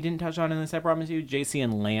 one thing we didn't touch on in this, I Promise You, JC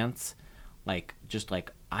and Lance, like, just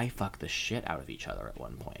like, I fuck the shit out of each other at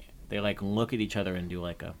one point. They like look at each other and do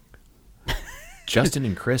like a. Justin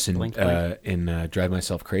and Chris in Blink, blink. in Drive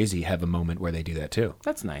Myself Crazy have a moment where they do that too.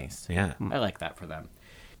 That's nice. Yeah. I like that for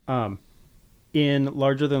them. in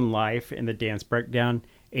Larger Than Life, in the dance breakdown,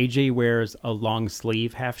 AJ wears a long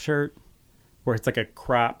sleeve half shirt where it's like a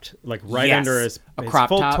cropped, like right Yes, under his a crop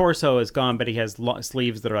full top. torso is gone, but he has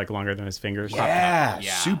sleeves that are like longer than his fingers. Yeah,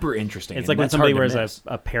 Yeah. super interesting. It's and like when that's somebody hard to wears miss.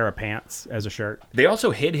 a pair of pants as a shirt. They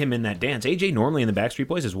also hid him in that dance. AJ normally in the Backstreet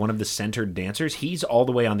Boys is one of the centered dancers. He's all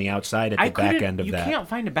the way on the outside at the back end of you that. can't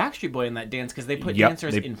find a Backstreet Boy in that dance because they put Yep,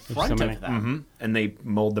 dancers they- in front so of many. them. And they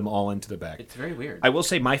mold them all into the back. It's very weird. I will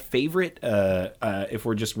say my favorite, if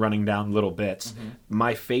we're just running down little bits,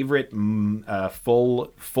 my favorite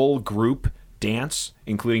full group dance,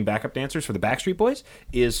 including backup dancers for the Backstreet Boys,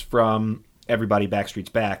 is from Everybody Backstreet's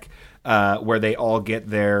Back, where they all get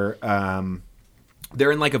their...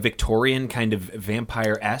 they're in like a Victorian kind of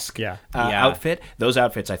vampire-esque outfit. Those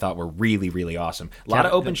outfits I thought were really, really awesome. A lot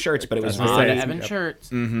of open shirts, but it was a lot very... of open shirts.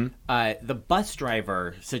 The bus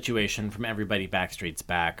driver situation from Everybody Backstreet's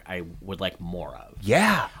Back, I would like more of.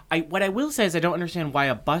 Yeah. What I will say is I don't understand why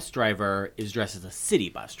a bus driver is dressed as a city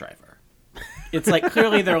bus driver. It's like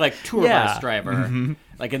clearly they're like tour bus driver.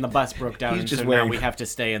 Like, and the bus broke down, and so now we have to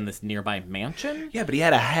stay in this nearby mansion. Yeah, but he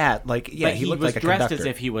had a hat. Like, yeah, but he looked was like a dressed conductor. as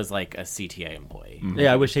if he was like a CTA employee.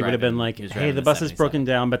 Yeah, I wish he would have been like, he was hey, driving the the bus is 77. broken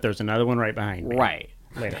down, but there's another one right behind me. Right.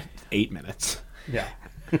 Later. 8 minutes. Yeah.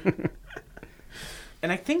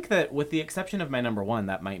 And I think that with the exception of my number one,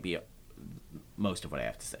 that might be most of what I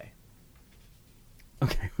have to say.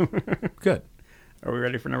 Okay. Good. Are we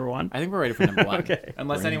ready for number one? I think we're ready for number one. Okay.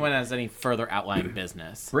 Unless anyone has any further outlying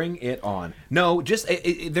business. Bring it on. No, just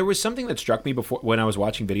there was something that struck me before when I was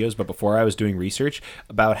watching videos, but before I was doing research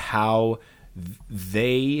about how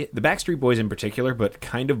the Backstreet Boys in particular, but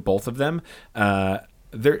kind of both of them,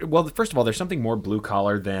 well, first of all, there's something more blue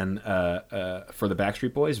collar than for the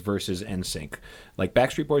Backstreet Boys versus NSYNC. Like,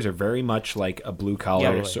 Backstreet Boys are very much like a blue collar. Yeah,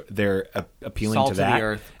 really. So they're appealing Salt to of the that.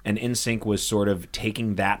 earth. And NSYNC was sort of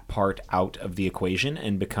taking that part out of the equation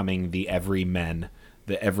and becoming the everymen,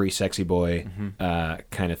 the every sexy boy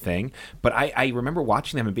kind of thing. But I remember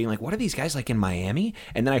watching them and being like, what are these guys like in Miami?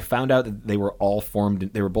 And then I found out that they were both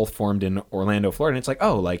formed in Orlando, Florida. And it's like,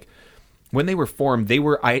 oh, like, when they were formed, they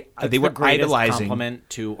were idolizing. Compliment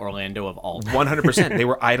to Orlando of all time. 100%. They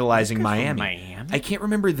were idolizing Miami. Miami. I can't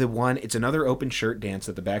remember the one. It's another open shirt dance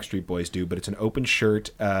that the Backstreet Boys do, but it's an open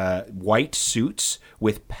shirt, white suits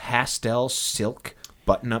with pastel silk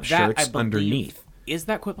button-up shirts underneath. Is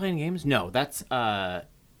that Quit Playing Games? No, that's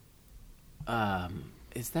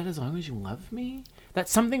is that As Long As You Love Me?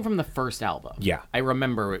 That's something from the first album. Yeah. I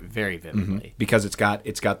remember it very vividly. Because it's got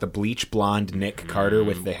the bleach blonde Nick Carter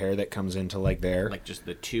with the hair that comes into like there. Like just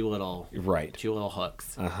the two little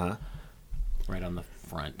hooks. Right on the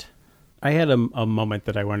front. I had a moment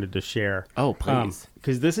that I wanted to share. Oh, please.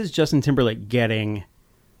 Because this is Justin Timberlake getting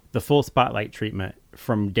the full spotlight treatment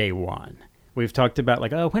from day one. We've talked about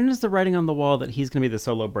like, oh, when is the writing on the wall that he's going to be the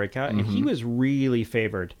solo breakout? And he was really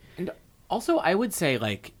favored. And also, I would say,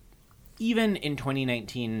 like, even in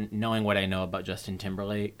 2019, knowing what I know about Justin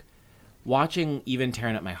Timberlake, watching even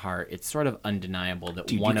Tearing Up My Heart, it's sort of undeniable that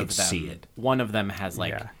one of them has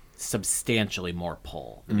like substantially more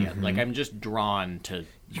pull than the other. Like, I'm just drawn to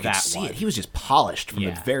that one. He was just polished from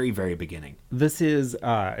the very, very beginning. This is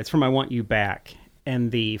it's from I Want You Back,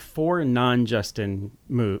 and the 4 non-Justin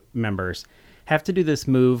members have to do this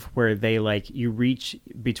move where they like you reach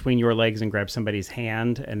between your legs and grab somebody's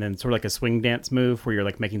hand, and then sort of like a swing dance move where you're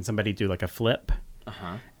like making somebody do like a flip.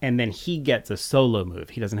 And then he gets a solo move.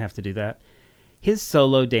 He doesn't have to do that. His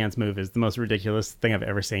solo dance move is the most ridiculous thing I've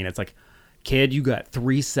ever seen. It's like, kid, you got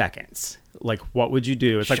 3 seconds. Like, what would you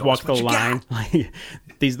do? It's like walk the line. Like,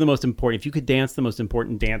 these are the most important. If you could dance the most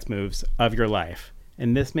important dance moves of your life,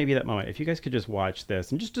 and this may be that moment. If you guys could just watch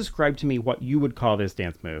this and just describe to me what you would call this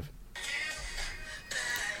dance move.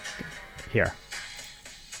 Here.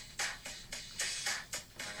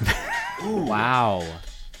 Ooh, wow.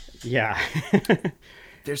 Yeah.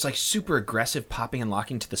 There's like super aggressive popping and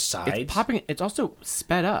locking to the sides. It's popping. It's also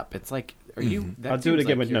sped up. It's like, are you? I'll do it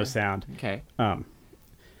again with no sound. Okay.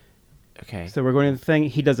 Okay. So we're going to the thing.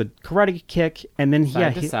 He does a karate kick, and then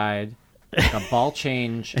side to side, like a ball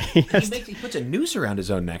change. He puts a noose around his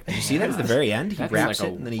own neck. Did you see that at the very end? He wraps like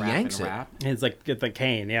it and then he yanks it. It's like the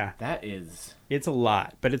cane. Yeah. That is. It's a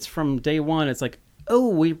lot, but it's from day one. It's like, oh,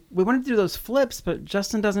 we wanted to do those flips, but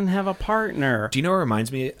Justin doesn't have a partner. Do you know what reminds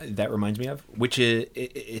me of? Which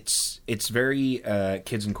is it's very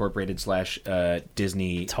Kids Incorporated /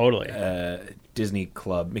 Disney. Totally. Disney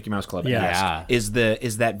Club, Mickey Mouse Club. Yeah. Is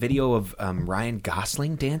that video of Ryan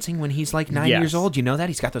Gosling dancing when he's like 9 years old? You know that?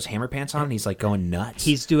 He's got those hammer pants on and he's like going nuts.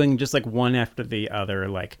 He's doing just like one after the other,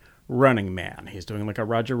 like Running Man. He's doing like a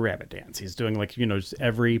Roger Rabbit dance. He's doing like, just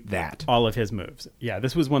all of his moves. Yeah,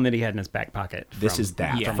 this was one that he had in his back pocket. This is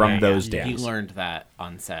that from those days. He learned that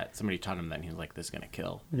on set. Somebody taught him that and he was like, this is going to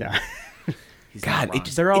kill. Yeah. God,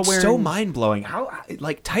 it's so mind-blowing. How,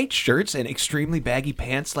 like, tight shirts and extremely baggy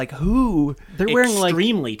pants, like, who? They're wearing, like...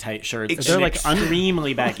 extremely tight shirts. They're, like,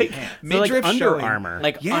 extremely baggy pants. They're, like, Under Armour.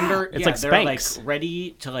 Like, it's like they're, Spanx. like,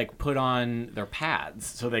 ready to, like, put on their pads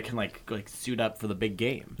so they can, like suit up for the big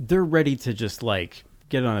game. They're ready to just, like,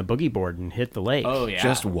 get on a boogie board and hit the lake. Oh, yeah.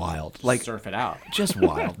 Just wild. Like, surf it out. Just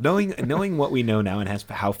wild. Knowing what we know now and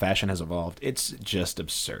how fashion has evolved, it's just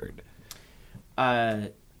absurd.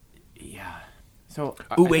 Yeah. So.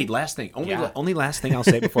 Wait, last thing. Only last thing I'll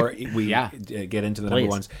say before we get into the number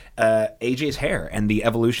ones. AJ's hair and the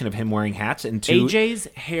evolution of him wearing hats and AJ's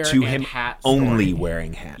hair to and him hat only story.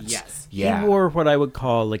 wearing hats. Yes. Yeah. He wore what I would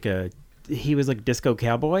call he was like disco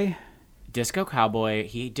cowboy. Disco cowboy.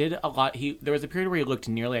 He did a lot. There was a period where he looked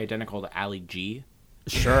nearly identical to Ali G.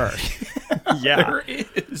 Sure. Yeah. There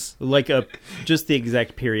is. Like just the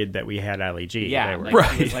exact period that we had Ali G. Yeah.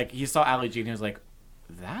 Right. He was like, he saw Ali G and he was like,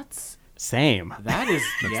 that's... Same. That is...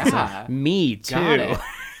 yeah. Me too. Got it.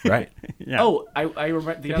 Right. Yeah. Oh, I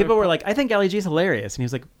remember... People were like, I think Ali G's hilarious. And he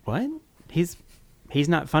was like, what? He's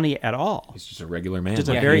not funny at all. He's just a regular man. Just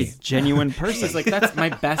a very genuine person. He's like, that's my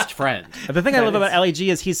best friend. The thing I love about Ali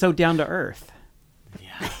G is he's so down to earth.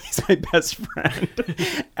 Yeah. He's my best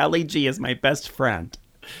friend. Ali G is my best friend.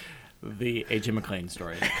 The AJ McClain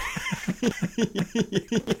story.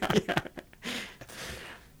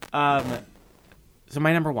 So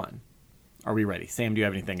my number one. Are we ready? Sam, do you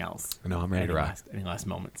have anything else? No, I'm ready to rock. Any last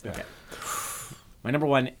moments? Okay. My number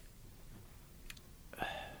one.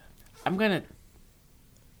 I'm going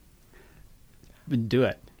to... Do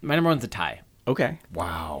it. My number one's a tie. Okay.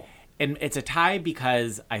 Wow. And it's a tie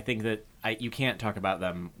because I think that you can't talk about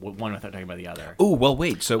them one without talking about the other. Oh, well,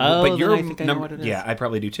 wait. So, Oh, but your then I think I know what it is. Yeah, I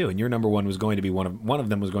probably do too. And your number one was going to be one of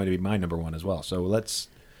them was going to be my number one as well. So let's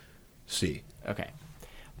see. Okay.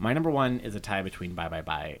 My number one is a tie between Bye Bye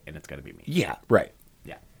Bye and It's Gonna Be Me. Yeah, right.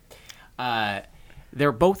 Yeah.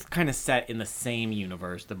 They're both kind of set in the same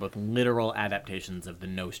universe. They're both literal adaptations of the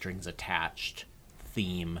No Strings Attached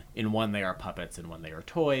theme. In one, they are puppets, and one, they are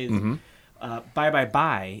toys. Mm-hmm. Bye Bye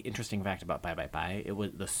Bye. Interesting fact about Bye Bye Bye.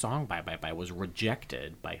 The song Bye Bye Bye was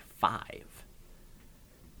rejected by Five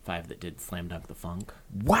that did Slam Dunk the Funk.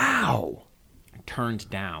 Wow. Turned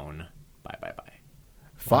down Bye Bye Bye.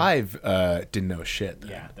 Five didn't know shit.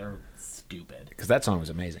 Yeah, they're stupid. Because that song was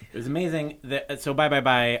amazing. It was amazing. So Bye Bye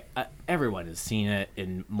Bye, everyone has seen it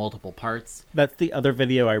in multiple parts. That's the other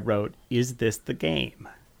video I wrote. Is this the game?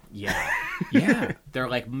 Yeah. Yeah. They're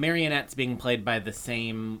like marionettes being played by the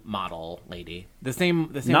same model lady. The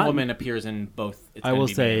same Not- woman appears in both. It's I Gonna will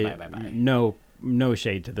Be Me say and Bye Bye Bye. no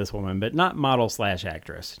shade to this woman, but not model /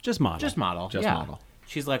 actress. Just model. Just model. Just yeah. model.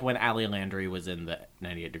 She's like when Ali Landry was in the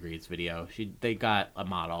 98 Degrees video. They got a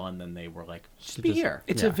model and then they were like, just be here.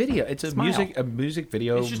 It's Yeah. a video. It's a Smile. music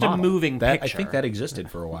video. It's just model. a moving that, picture. I think that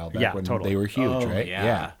existed for a while back Yeah, when totally. they were huge, Oh, right?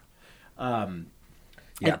 yeah. Yeah.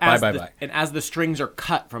 And Bye as bye the- bye. And as the strings are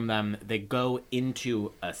cut from them, they go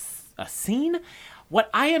into a scene. What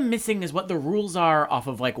I am missing is what the rules are off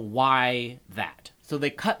of like why that. So they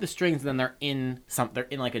cut the strings, and then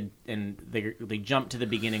they jump to the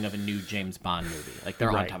beginning of a new James Bond movie. Like they're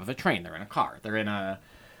on Right. top of a train, they're in a car, they're in a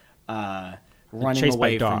running chased by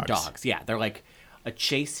away from dogs. dogs. Yeah, they're like a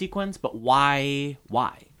chase sequence, but why?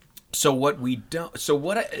 So what we don't. So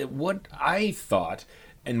what I thought,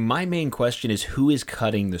 and my main question is who is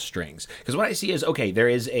cutting the strings? Because what I see is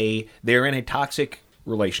they're in a toxic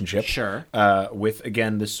relationship. Sure. With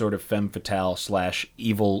again this sort of femme fatale /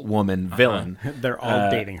 evil woman villain. They're all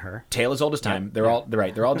dating her. Tale as old as time. They're all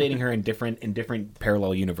dating her in different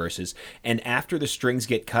parallel universes. And after the strings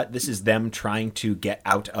get cut, this is them trying to get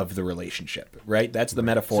out of the relationship. Right? That's the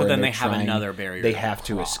metaphor. So then and they they're have trying- another barrier They to have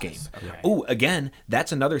to cross. escape. Okay. Oh, again,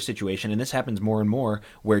 that's another situation, and this happens more and more,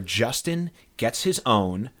 where Justin gets his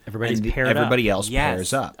own, Everybody's and paired up. everybody else Yes,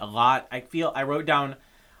 pairs up. a lot. I wrote down.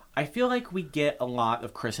 I feel like we get a lot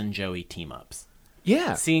of Chris and Joey team ups.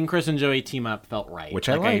 Yeah. Seeing Chris and Joey team up felt right. Which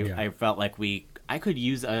I like. I felt like I could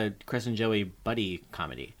use a Chris and Joey buddy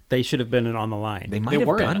comedy They should have been in On the Line. They might They have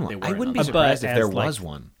were done in it. one. They were I in wouldn't it. be surprised But if there as, like- was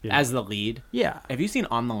one. Yeah. as the lead. Yeah. Have you seen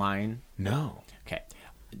On the Line? No. Okay.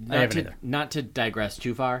 haven't either. Not to digress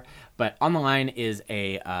too far, but On the Line is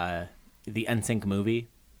the NSYNC movie.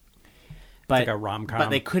 But like a rom-com. But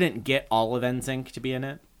they couldn't get all of NSYNC to be in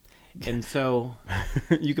it. And so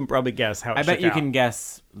You can probably guess how it I bet shook you out. can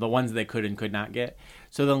guess the ones they could and could not get.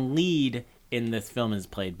 So the lead in this film is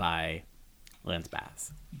played by Lance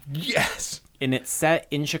Bass. Yes. And it's set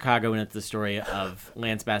in Chicago, and it's the story of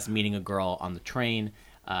Lance Bass meeting a girl on the train,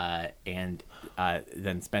 and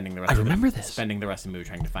then spending the rest. Spending the rest of the movie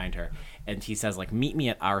trying to find her. And he says, like, meet me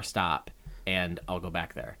at our stop, and I'll go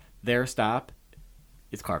back there. Their stop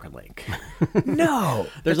is Clark and Lake. No.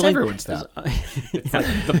 There's That's only- everyone's stop. It's like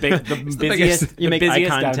the busiest. You make the eye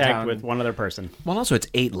busiest contact downtown. with one other person. Well, also it's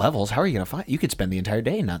 8 levels. How are you going to find? You could spend the entire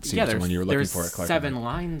day not seeing there's, someone you were looking there's for at Clark. 7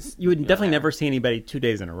 lines. You would definitely never see anybody 2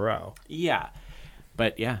 days in a row. Yeah,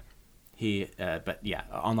 but yeah,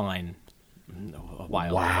 On the Line, a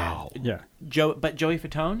while. Wow. Yeah. Joey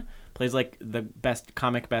Fatone plays like the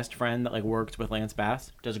comic best friend that like works with Lance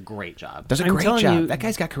Bass. Does a great job. Does a great job. That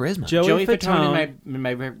guy's got charisma. Joey Fatone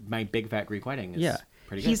in my Big Fat Greek Wedding is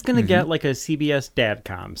pretty good. He's gonna get like a CBS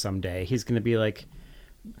Dadcom someday. He's gonna be like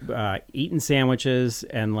eating sandwiches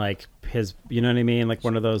and like his, you know what I mean, like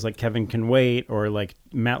one of those like Kevin Can Wait, or like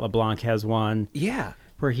Matt LeBlanc has one. Yeah,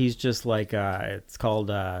 where he's just like it's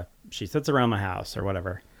called She Sits Around the House or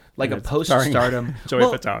whatever. Like a post-stardom Joey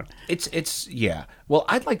Fatone. It's yeah. Well,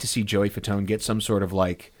 I'd like to see Joey Fatone get some sort of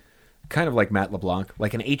like, kind of like Matt LeBlanc,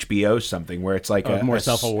 like an HBO something where it's like a more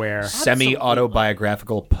self-aware,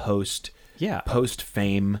 semi-autobiographical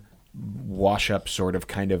post-fame wash-up sort of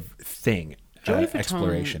kind of thing. Joey Fatone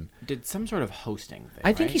exploration. Did some sort of hosting thing.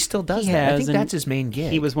 I think he still does that. I think that's his main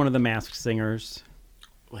gig. He was one of the Masked Singers.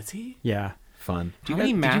 Was he? Yeah. Fun. How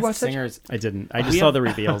many Masked Singers? I didn't. I just saw the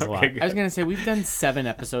reveals a lot. I was going to say, we've done 7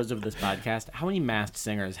 episodes of this podcast. How many Masked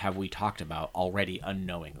Singers have we talked about already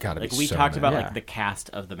unknowingly? We talked about like the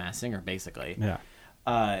cast of The Masked Singer, basically. Yeah.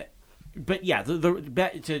 But yeah,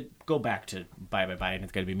 to go back to Bye Bye Bye, and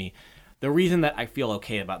it's going to be me. The reason that I feel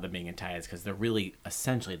okay about them being in tie is because they're really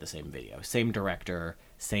essentially the same video, same director,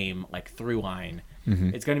 same like through line.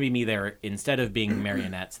 Mm-hmm. It's going to be me there. Instead of being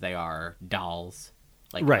marionettes, they are dolls.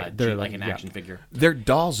 Like, right, they're like an action figure. They're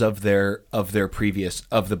dolls of their previous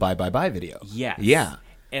the Bye Bye Bye video. Yes. Yeah.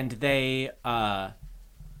 And they are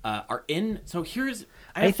in. So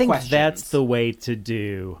I think questions. That's the way to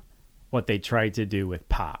do what they tried to do with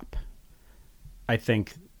Pop. I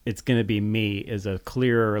think it's going to be me as a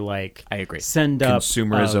clearer, like, I agree, send up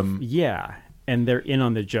consumerism. And they're in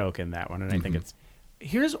on the joke in that one, and I think it's.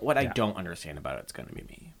 Here's what I don't understand about it. It's going to be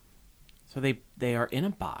me. So they are in a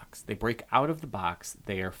box. They break out of the box.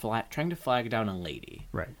 They are trying to flag down a lady.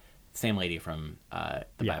 Right. Same lady from the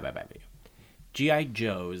Bye Bye Bye video. G.I.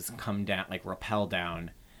 Joes come down, like rappel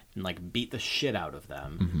down, and like beat the shit out of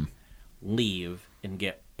them, leave, and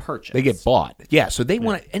get purchased. They get bought. Yeah, so they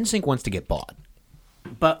want NSYNC wants to get bought.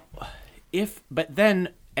 But then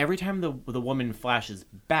every time the woman flashes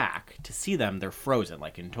back to see them, they're frozen,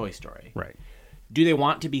 like in Toy Story. Right. Do they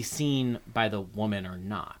want to be seen by the woman or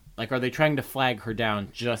not? Like, are they trying to flag her down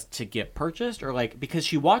just to get purchased, or like because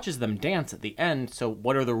she watches them dance at the end? So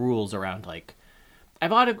what are the rules around like? I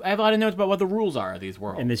have a lot of notes about what the rules are of these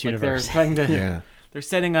worlds in this universe. They're trying to, they're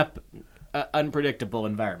setting up unpredictable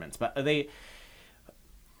environments, but they.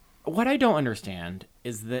 What I don't understand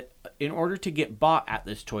is that in order to get bought at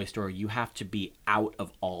this toy store, you have to be out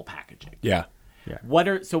of all packaging. Yeah. Yeah.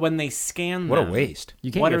 So when they scan them, what a waste.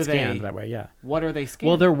 You can't get scanned that way, yeah. What are they scanning?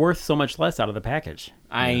 Well, they're worth so much less out of the package.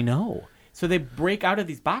 I know. So they break out of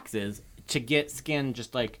these boxes to get scanned,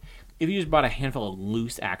 just like if you just bought a handful of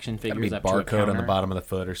loose action figures up to a counter. Barcode on the bottom of the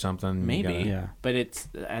foot or something. Maybe. But it's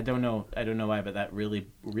I don't know why, but that really,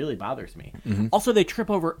 really bothers me. Mm-hmm. Also, they trip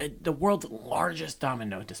over the world's largest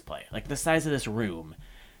domino display, like the size of this room.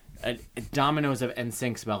 Dominoes of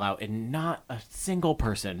NSYNC spell out, and not a single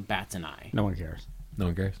person bats an eye. No one cares. No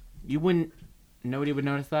one cares. Nobody would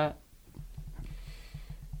notice that.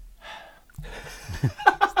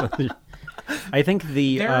 I think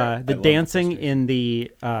the dancing in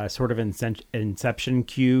the sort of Inception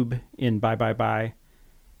cube in Bye Bye Bye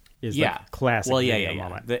is like classic. Well,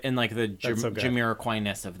 yeah. And like the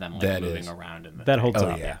Jamiroquai-ness of them like moving around. That holds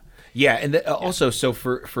up. Yeah, and also, so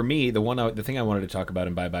for me, the thing I wanted to talk about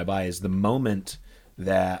in Bye Bye Bye is the moment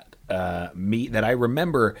that that I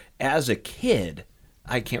remember as a kid.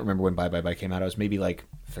 I can't remember when Bye Bye Bye came out. I was maybe like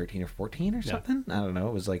 13 or 14 or something. I don't know.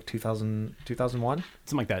 It was like 2000, 2001?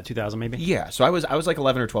 Something like that, 2000 maybe? Yeah, so I was like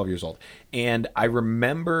 11 or 12 years old. And I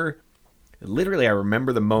remember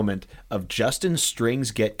the moment of Justin's strings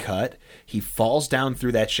get cut. He falls down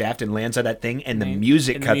through that shaft and lands on that thing, and the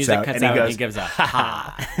music cuts out. And he gives a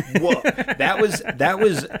ha. Whoa.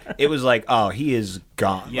 It was like, oh, he is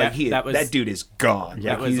gone. Yeah, like that dude is gone.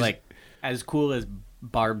 Yeah, that was like as cool as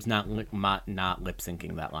Barb's not lip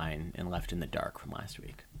syncing that line in Left in the Dark from last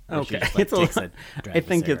week. Okay, I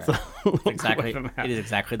think it's exactly. It is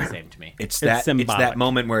exactly the same to me. It's that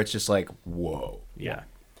moment where it's just like, whoa. Yeah.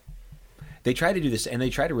 They try to do this, and they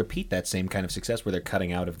try to repeat that same kind of success where they're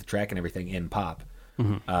cutting out of the track and everything in Pop,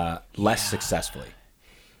 less successfely.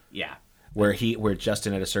 Yeah. Where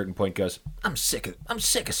Justin at a certain point goes, I'm sick of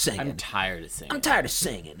singing. I'm tired of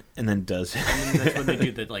singing. And then does it. And that's when they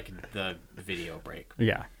do the video break.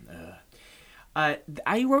 Yeah.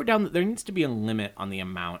 I wrote down that there needs to be a limit on the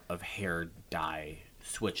amount of hair dye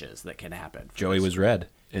switches that can happen. Joey was red.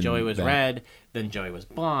 Joey was red. Then Joey was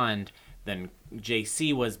blonde. Then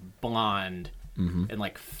JC was blonde. and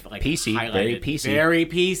like PC, very PC. very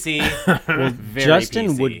PC. Well, very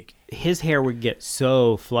Justin PC. his hair would get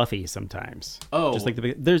so fluffy sometimes. Oh. Just like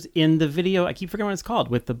there's in the video, I keep forgetting what it's called,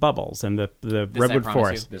 with the bubbles and the redwood promise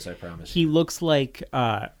forest. This I promise. He looks like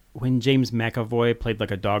when James McAvoy played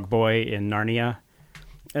like a dog boy in Narnia.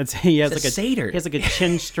 He has like a satyr. He has like a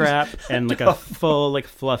chin strap and like a full like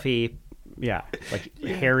fluffy, like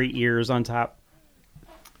hairy ears on top.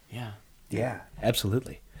 Yeah. Yeah,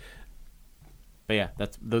 absolutely. But yeah,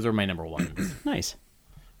 those are my number ones. Nice.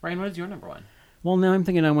 Ryan, what is your number one? Well, now I'm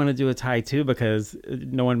thinking I want to do a tie too because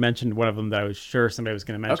no one mentioned one of them that I was sure somebody was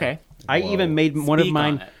going to mention. Okay. I even made one of Speak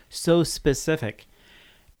mine on it. so specific.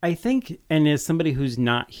 I think, and as somebody who's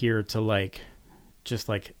not here to just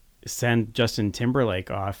send Justin Timberlake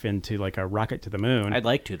off into like a rocket to the moon. I'd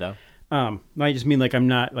like to though. I just mean I'm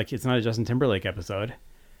not it's not a Justin Timberlake episode,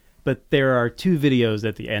 but there are two videos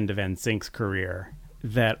at the end of NSYNC's career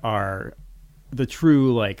that are the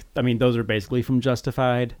true those are basically from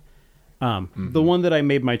Justified. The one that I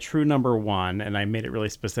made my true number one, and I made it really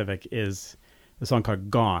specific, is the song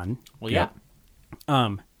called "Gone." Well, yeah.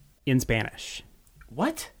 In Spanish.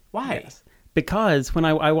 What? Why? Yes. Because when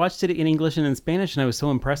I watched it in English and in Spanish, and I was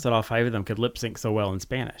so impressed that all five of them could lip sync so well in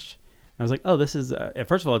Spanish. I was like, oh, this is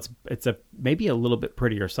first of all, it's a maybe a little bit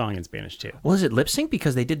prettier song in Spanish too. Well, is it lip sync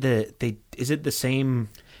because they did is it the same?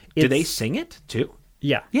 Do they sing it too?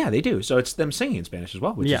 Yeah. Yeah, they do. So it's them singing in Spanish as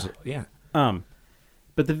well, which is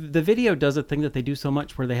But the video does a thing that they do so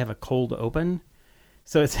much where they have a cold open.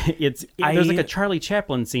 So there's like a Charlie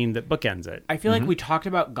Chaplin scene that bookends it. I feel like we talked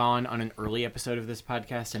about Gone on an early episode of this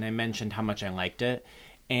podcast, and I mentioned how much I liked it.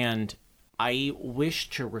 And I wish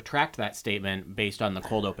to retract that statement based on the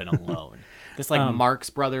cold open alone. This Marx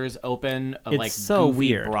Brothers open of it's so goofy,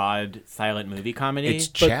 weird. broad silent movie comedy. It's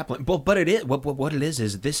Chaplin. But it is what it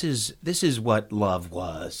is this is what love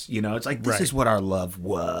was. You know, it's like this is what our love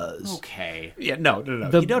was. Okay. Yeah, no.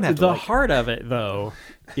 You don't have to. The heart of it though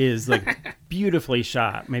is beautifully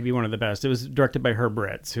shot. Maybe one of the best. It was directed by Herb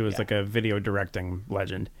Ritts, who was like a video directing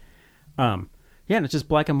legend. And it's just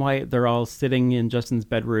black and white. They're all sitting in Justin's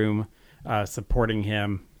bedroom, supporting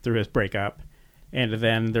him through his breakup. And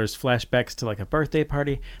then there's flashbacks to a birthday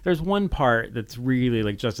party. There's one part that's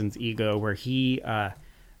really Justin's ego where he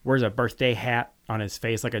wears a birthday hat on his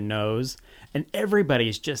face like a nose. And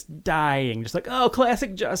everybody's just dying. Just oh,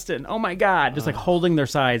 classic Justin. Oh my God. Just holding their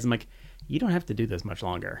sides. I'm like, you don't have to do this much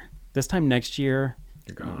longer. This time next year,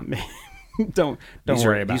 you're gone. don't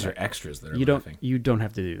worry about it. These are extras that are You don't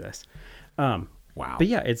have to do this. Wow. But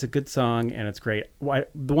yeah, it's a good song and it's great.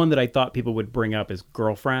 The one that I thought people would bring up is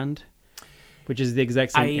Girlfriend, which is the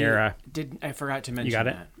exact same era. I forgot to mention You got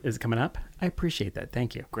it? that. Is it coming up? I appreciate that.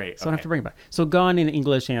 Thank you. Great. So I don't have to bring it back. So Gone in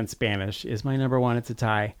English and Spanish is my number one. It's a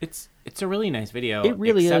tie. It's a really nice video. It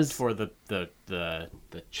really except is. For the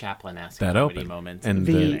Chaplin-esque that comedy open moments and in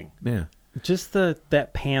the beginning. Just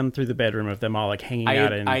that pan through the bedroom of them all hanging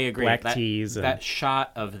out in agree. black tees. That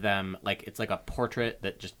shot of them, it's like a portrait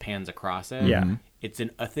that just pans across it. Yeah. It's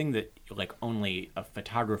a thing that only a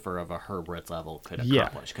photographer of a Herb Ritts level could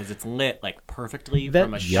accomplish because it's lit perfectly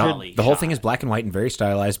from a Charlie The whole shot. thing is black and white and very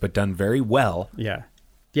stylized, but done very well. Yeah.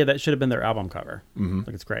 Yeah, that should have been their album cover.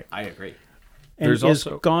 It's great. I agree. And There's is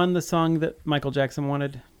also Gone the song that Michael Jackson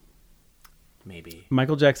wanted? Maybe.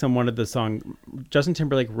 Michael Jackson wanted the song. Justin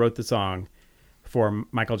Timberlake wrote the song for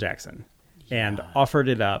Michael Jackson and offered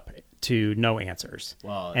it up to No Answers.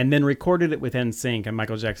 Well, and then recorded it with NSYNC, and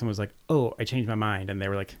Michael Jackson was like, oh, I changed my mind. And they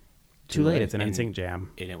were like, too late, it's an NSYNC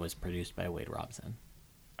jam. And it was produced by Wade Robson.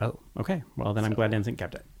 Oh, okay. Well, then I'm glad NSYNC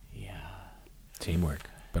kept it. Yeah. Teamwork,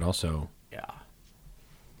 but also Yeah.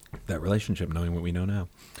 that relationship, knowing what we know now.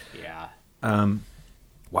 Yeah.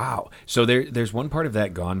 Wow. So there's one part of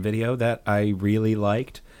that Gone video that I really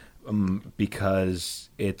liked because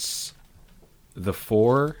it's the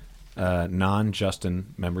four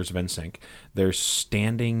non-Justin members of NSYNC. They're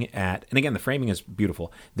standing and again, the framing is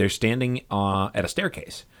beautiful. They're standing at a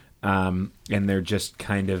staircase, and they're just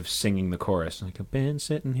kind of singing the chorus. I've been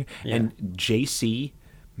sitting here. Yeah. And JC,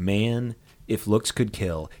 man, if looks could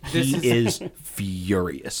kill, he is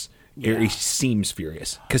furious. Yeah. He seems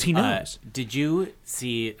furious because he knows. Did you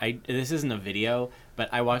see? This isn't a video, but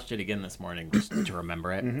I watched it again this morning just to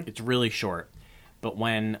remember it. It's really short. But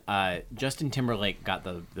when Justin Timberlake got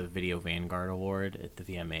the Video Vanguard Award at the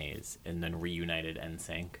VMAs and then reunited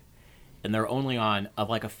NSYNC, and they're only on a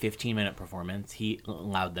 15-minute performance, he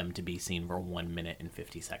allowed them to be seen for 1 minute and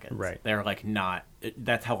 50 seconds. Right. They're not.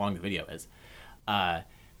 That's how long the video is.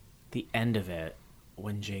 The end of it,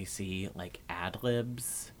 when JC ad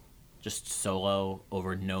libs, just solo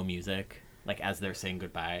over no music. like as they're saying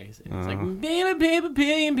goodbyes, and it's like baby, baby,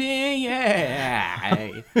 baby, baby,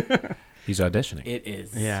 yeah. He's auditioning. It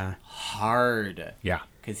is hard. Yeah.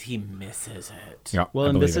 Because he misses it. Yeah. Well,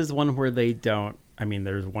 and this is one where they don't. I mean,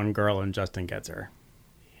 there's one girl and Justin gets her.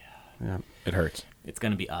 Yeah. It hurts. It's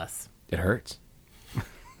gonna be us. It hurts.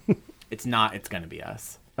 It's not. It's gonna be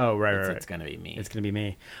us. Oh, right. It's gonna be me. It's gonna be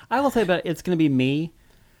me. I will say about it's gonna be me.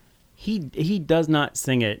 He does not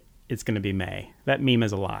sing it. It's gonna be May. That meme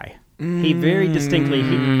is a lie. He very distinctly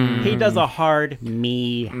he does a hard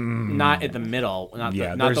me. Not at the middle. Not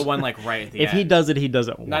the one like right at the end. If he does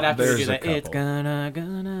it once. Not after you do that. Couple. It's gonna.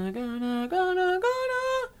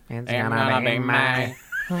 It's gonna be May.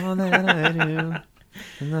 All that I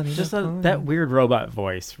do. Just that weird robot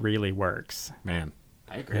voice really works. Man.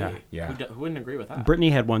 I agree. Yeah. Who wouldn't agree with that? Brittany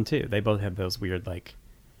had one too. They both have those weird like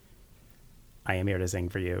I am here to sing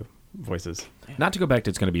for you voices. Not to go back to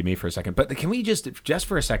It's Gonna Be Me for a second, but can we just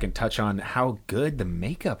for a second touch on how good the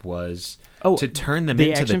makeup was to turn them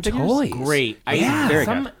into the toys? Great.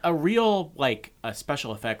 A real like a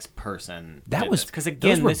special effects person. That was because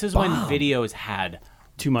again, this is when videos had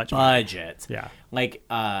too much budget. Yeah. Like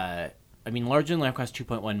I mean, Larger Than Life cost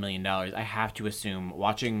 $2.1 million. I have to assume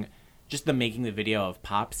watching just the making the video of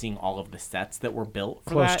Pop, seeing all of the sets that were built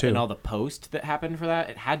for that and all the post that happened for that,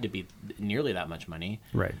 it had to be nearly that much money.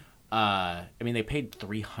 Right. I mean, they paid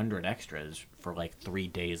 300 extras for like 3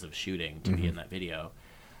 days of shooting to be in that video.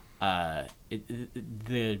 The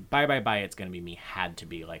Bye It's Gonna Be Me had to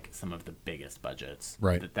be like some of the biggest budgets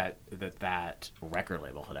that record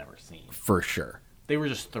label had ever seen. For sure. They were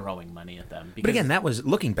just throwing money at them. But again, that was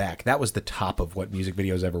looking back. That was the top of what music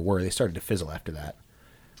videos ever were. They started to fizzle after that.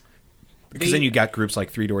 Because then you got groups like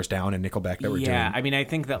Three Doors Down and Nickelback that were doing. Yeah, I mean, I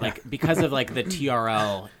think that like because of like the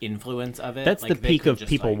TRL influence of it, that's like, the peak of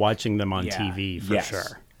people like, watching them on TV for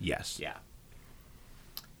sure. Yes. Yeah.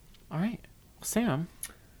 All right, Sam,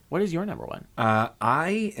 what is your number one?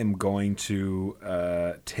 I am going to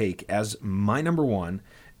take as my number one.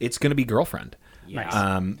 It's going to be Girlfriend.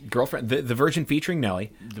 Nice. Girlfriend, the version featuring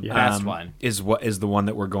Nelly, the best one is the one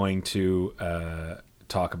that we're going to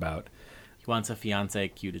talk about. He wants a fiance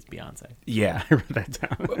cute as Beyonce. Yeah. I wrote that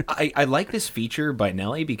down. I like this feature by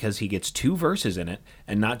Nelly because he gets 2 verses in it,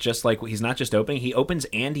 and not just like he's not just opening. He opens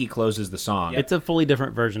and he closes the song. It's a fully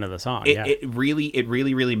different version of the song. It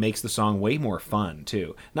really makes the song way more fun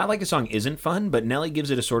too. Not like the song isn't fun, but Nelly gives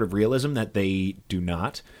it a sort of realism that they do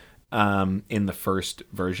not in the first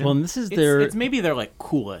version. Well, and this is it's maybe their like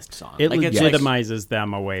coolest song. It like, legitimizes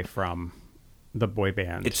them away from the boy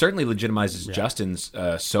band. It certainly legitimizes Justin's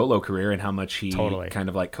solo career and how much he kind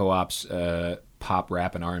of like co-ops pop,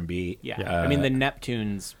 rap, and R&B. Yeah. I mean, the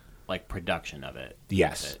Neptunes like production of it.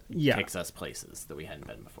 Yes. Takes us places that we hadn't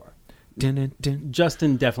been before.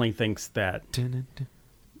 Justin definitely thinks that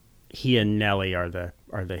he and Nelly are the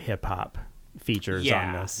hip hop features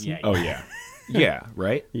on this. Yeah. Oh yeah. Yeah.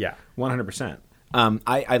 Right. Yeah. 100%.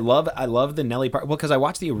 I love the Nelly part. Well, because I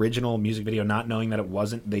watched the original music video, not knowing that it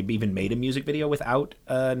wasn't. They even made a music video without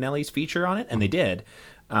Nelly's feature on it, and they did.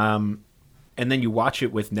 And then you watch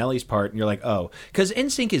it with Nelly's part, and you're like, oh, because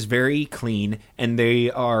NSYNC is very clean, and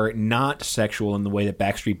they are not sexual in the way that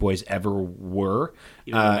Backstreet Boys ever were.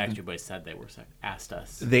 Even the Backstreet Boys said they were asked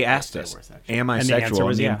us. They asked us, am I sexual?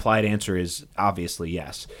 And the implied answer is obviously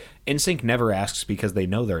yes. NSYNC never asks because they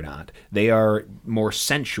know they're not. They are more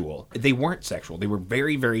sensual. They weren't sexual. They were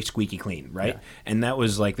very, very squeaky clean, right? Yeah. And that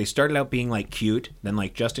was like, they started out being like cute, then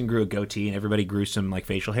like Justin grew a goatee and everybody grew some like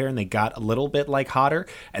facial hair, and they got a little bit like hotter,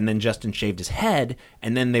 and then Justin shaved his head,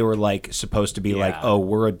 and then they were like supposed to be like, oh,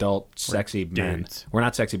 we're adult sexy men. We're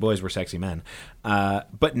not sexy boys, we're sexy men.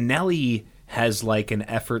 But Nelly has like an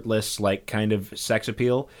effortless like kind of sex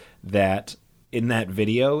appeal that in that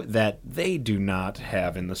video that they do not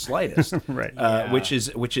have in the slightest. Right. Which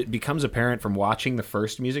it becomes apparent from watching the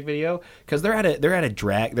first music video, because they're at a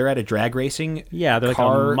drag racing. Yeah, they're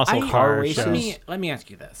car, like a muscle car race. Let me ask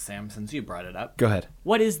you this, Sam, since you brought it up. Go ahead.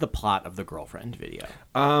 What is the plot of the Girlfriend video?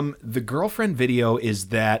 The Girlfriend video is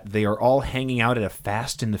that they are all hanging out at a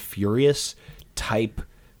Fast and the Furious type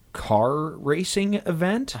car racing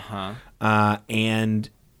event. And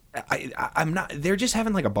I'm not. They're just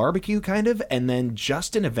having like a barbecue kind of, and then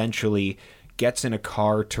Justin eventually gets in a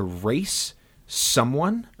car to race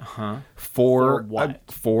someone for what?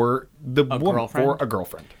 For a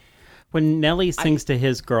girlfriend. When Nelly sings to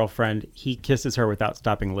his girlfriend, he kisses her without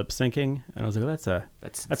stopping lip syncing, and I was like, oh,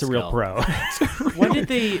 that's a real pro. What did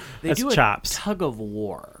they that's do? Chops. A tug of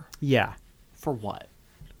war. Yeah. For what?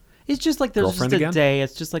 It's just like there's Girlfriend just a again? day.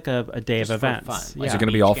 It's just like a day of events. Fun. Is it going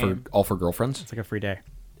to be all for girlfriends? It's like a free day.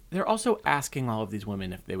 They're also asking all of these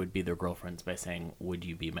women if they would be their girlfriends by saying, "Would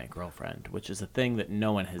you be my girlfriend?" Which is a thing that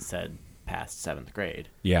no one has said past 7th grade.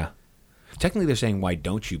 Yeah. Technically, they're saying, "Why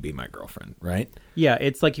don't you be my girlfriend?" Right? Yeah,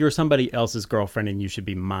 it's like you're somebody else's girlfriend and you should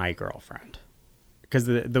be my girlfriend. Because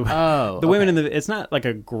the women in the, it's not like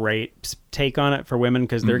a great take on it for women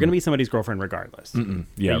because they're going to be somebody's girlfriend regardless.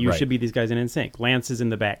 Yeah, but you right. should be these guys in NSYNC. Lance is in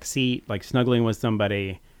the back seat, like snuggling with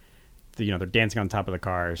somebody. They're dancing on top of the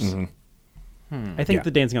cars. I think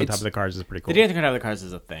the dancing on top of the cars is pretty cool. The dancing on top of the cars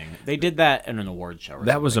is a thing. They did that in an award show.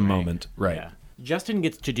 That was a moment, right? Yeah. Justin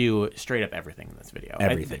gets to do straight up everything in this video.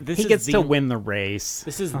 Everything. He gets to win the race.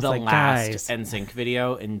 This is I was the like, last guys. NSYNC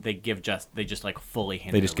video, and they just like fully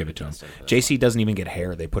hand. They just give it to him. JC doesn't even get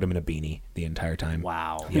hair. They put him in a beanie the entire time.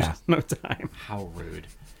 Wow. Yeah. No time. How rude.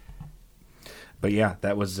 But yeah,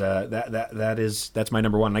 that was that's my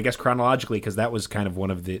number one. And I guess chronologically, because that was kind of one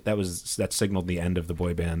of that signaled the end of the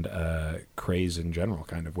boy band craze in general,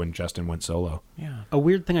 kind of when Justin went solo. Yeah. A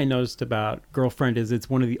weird thing I noticed about Girlfriend is it's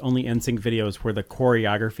one of the only NSYNC videos where the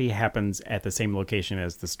choreography happens at the same location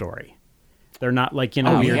as the story. They're not like in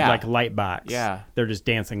a weird like light box. Yeah. They're just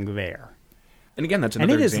dancing there. And again, that's And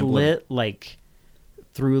another it is example. lit like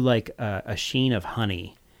through like a sheen of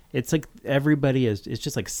honey. It's like everybody it's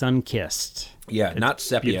just like sun-kissed. Yeah, It's not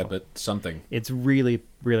sepia, beautiful. but something. It's really,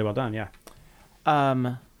 really well done, yeah.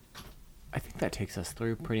 I think that takes us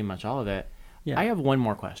through pretty much all of it. Yeah. I have one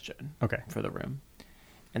more question. Okay. For the room,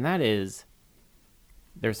 and that is,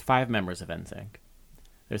 there's 5 members of NSYNC.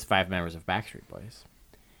 There's 5 members of Backstreet Boys.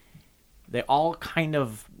 They all kind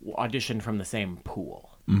of auditioned from the same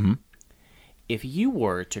pool. Mm-hmm. If you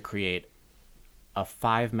were to create a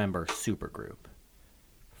 5-member supergroup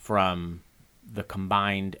from the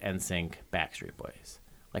combined NSYNC Backstreet Boys,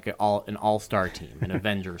 like an all-star team, an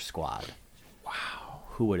Avengers squad. Wow.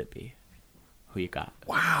 Who would it be? Who you got?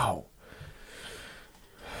 Wow.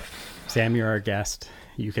 Sam, you're our guest.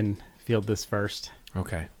 You can field this first.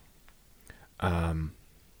 Okay.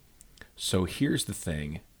 So here's the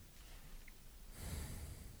thing.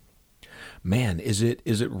 Man, is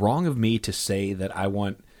it wrong of me to say that I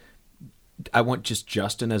want just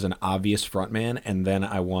Justin as an obvious frontman, and then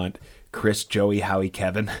I want Chris, Joey, Howie,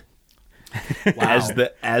 Kevin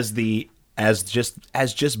as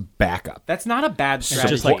just backup. That's not a bad strategy.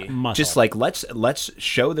 Just like muscle. Just like let's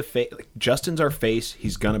show the face. Like, Justin's our face.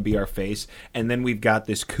 He's gonna be our face, and then we've got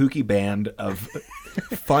this kooky band of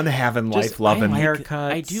fun having, life loving haircuts.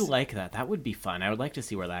 I do like that. That would be fun. I would like to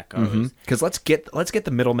see where that goes. Because let's get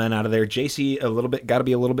the middlemen out of there. JC got to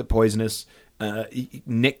be a little bit poisonous.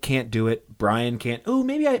 Nick can't do it. Brian can't. Oh,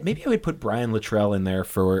 maybe I would put Brian Luttrell in there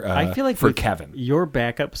for. I feel like for with Kevin. your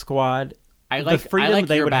backup squad. I like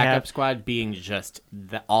they your would backup have, squad being just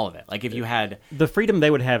all of it. Like if you had the freedom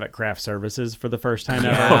they would have at craft services for the first time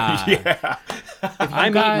ever. yeah. I'm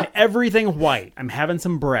eating everything white. I'm having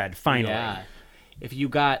some bread finally. Yeah. If you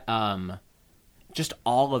got just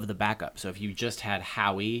all of the backup. So if you just had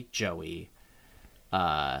Howie, Joey,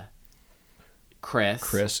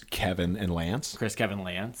 Chris, Kevin, and Lance. Chris, Kevin,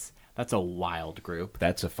 Lance. That's a wild group.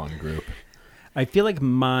 That's a fun group. I feel like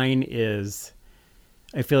mine is.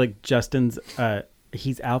 I feel like Justin's.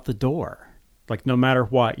 He's out the door. Like no matter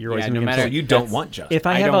what, you're always Yeah, going no to matter- So you don't want Justin. If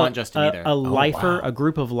I I have don't want Justin either. a lifer, wow. a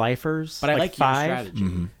group of lifers, But I like your 5,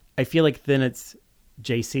 strategy. I feel like then it's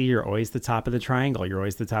JC. You're always the top of the triangle. You're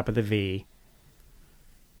always the top of the V.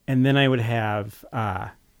 And then I would have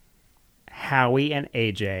Howie and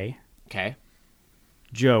AJ, Okay.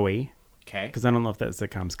 Joey, Okay. because I don't know if that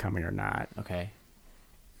sitcom's coming or not. Okay.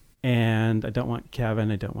 And I don't want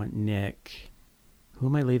Kevin. I don't want Nick. Who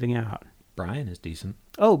am I leaving out? Brian is decent.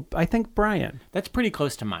 Oh, I think Brian. That's pretty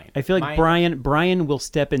close to mine. I feel like Brian will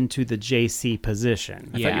step into the JC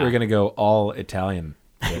position. I thought you were going to go all Italian.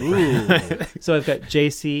 Ooh. So I've got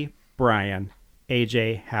JC, Brian,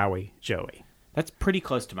 AJ, Howie, Joey. That's pretty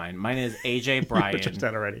close to mine. Mine is AJ, Brian, Just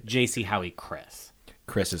that already. JC, Howie, Chris.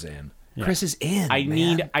 Chris is in. Yeah. Chris is in. I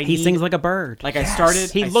man. He sings like a bird. Like I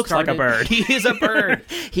started. He I looks like a started- bird. He is a bird.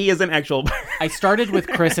 He is an actual bird. I started with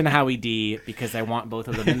Chris and Howie D because I want both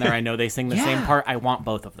of them in there. I know they sing the same part. I want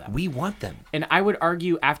both of them. We want them. And I would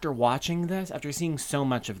argue after watching this, after seeing so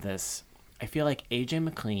much of this, I feel like AJ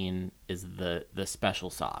McLean is the special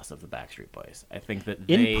sauce of the Backstreet Boys. I think that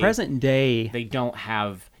In present day, they don't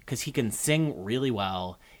have, because he can sing really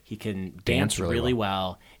well, he can dance really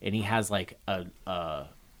well, and he has like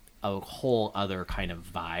a whole other kind of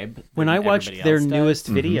vibe. when than I watched everybody their else does. newest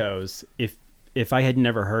videos, if I had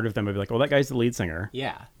never heard of them, I'd be like, "Oh, that guy's the lead singer."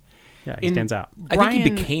 Yeah. Yeah, he In- stands out. I think he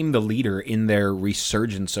Brian- became the leader in their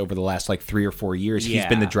resurgence over the last 3 or 4 years. He's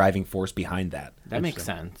been the Yeah. driving force behind that. That makes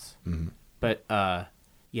sense. But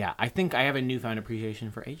Yeah, I think I have a newfound appreciation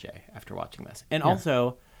for AJ after watching this. And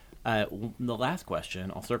also, the last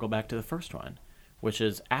question, I'll circle back to the first one, which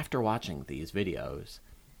is after watching these videos,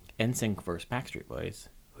 NSYNC versus Backstreet Boys,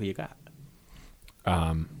 who you got?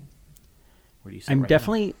 Where do you sit I'm right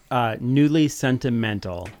definitely newly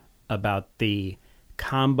sentimental about the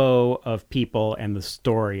combo of people and the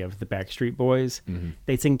story of the Backstreet Boys. Mm-hmm.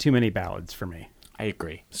 They sing too many ballads for me. I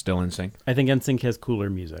agree. Still in sync. I think NSYNC has cooler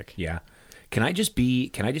music. Yeah. Can I just be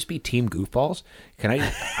Team Goofballs? Can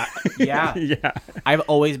I? Yeah. Yeah. I've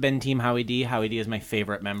always been Team Howie D. Howie D is my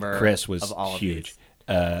favorite member. Chris was of all huge.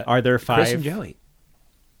 Of these. Are there five? Chris and Joey.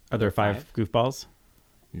 Are there five goofballs?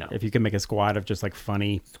 No. If you could make a squad of just like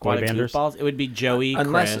funny Squad boy of banders. goofballs, it would be Joey,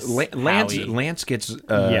 Unless Chris, Lance Howie. gets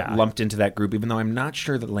Yeah. lumped into that group, even though I'm not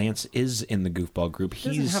sure that Lance is in the goofball group. He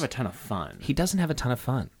doesn't have a ton of fun. He doesn't have a ton of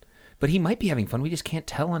fun, but he might be having fun. We just can't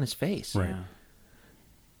tell on his face. Right. Yeah.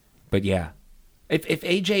 But yeah,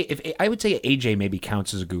 if I would say AJ maybe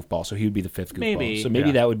counts as a goofball, so he would be the fifth goofball. Maybe. So maybe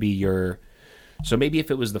Yeah. that would be your. So maybe if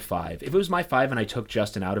it was the five, if it was my five and I took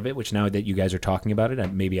Justin out of it, which now that you guys are talking about it, I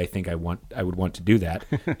think I would want to do that.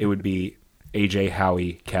 It would be AJ,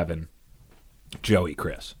 Howie, Kevin, Joey,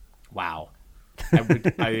 Chris. Wow.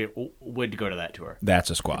 I would go to that tour. That's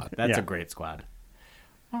a squad. That's Yeah. a great squad.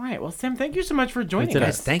 All right. Well, Sam, thank you so much for joining That's it.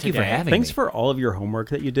 us. Guys, thank you for today. having Thanks me. for all of your homework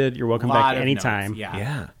that you did. You're welcome Lot back of anytime. notes,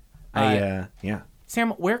 yeah. Yeah. Yeah.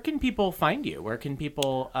 Sam, where can people find you? Where can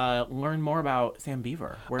people learn more about Sam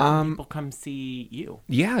Beaver? Where can people come see you?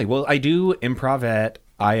 Yeah, well, I do improv at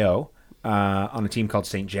I.O. On a team called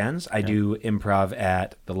St. Jen's. I do improv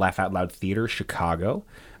at the Laugh Out Loud Theater, Chicago,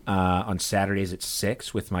 on Saturdays at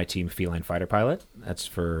 6 with my team Feline Fighter Pilot. That's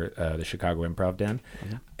for the Chicago Improv Den.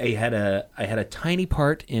 I had a tiny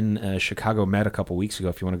part in Chicago Med a couple weeks ago.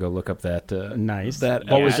 If you want to go look up that. Nice. That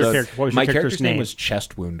What was your episode. character? What was your my character's character's name name? was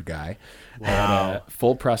Chest Wound Guy. I had a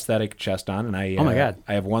full prosthetic chest on, and I Oh my God.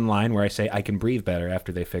 I have one line where I say I can breathe better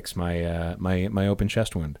after they fix my my open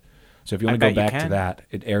chest wound. So if you want I to go bet you back to can. that,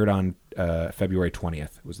 it aired on February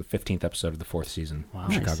 20th. It was the 15th episode of the 4th season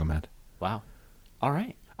of Chicago Med. Wow. All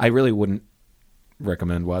right. I really wouldn't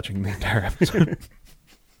recommend watching the entire episode,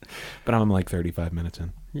 but I'm like 35 minutes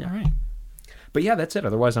in. Yeah. All right. But yeah, that's it.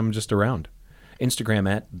 Otherwise, I'm just around. Instagram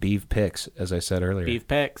at Beeve Pics, as I said earlier. Beef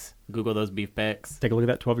pics. Google those beef pics. Take a look at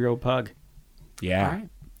that 12-year-old pug. Yeah. All right.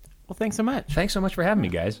 Well, thanks so much. Thanks so much for having me,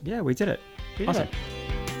 guys. Yeah, we did it. We did Awesome. it.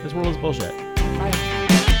 This world is bullshit. Bye.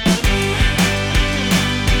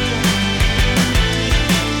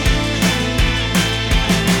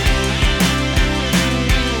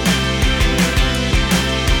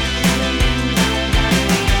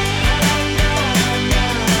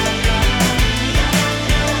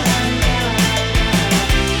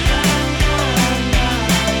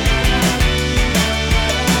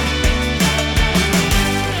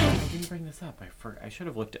 I should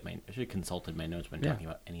have looked at I should have consulted my notes when talking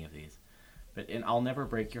about any of these. But in I'll Never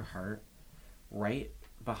Break Your Heart, right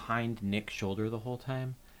behind Nick's shoulder the whole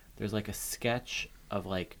time, there's like a sketch of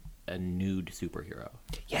like a nude superhero.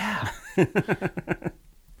 Yeah.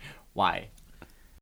 Why?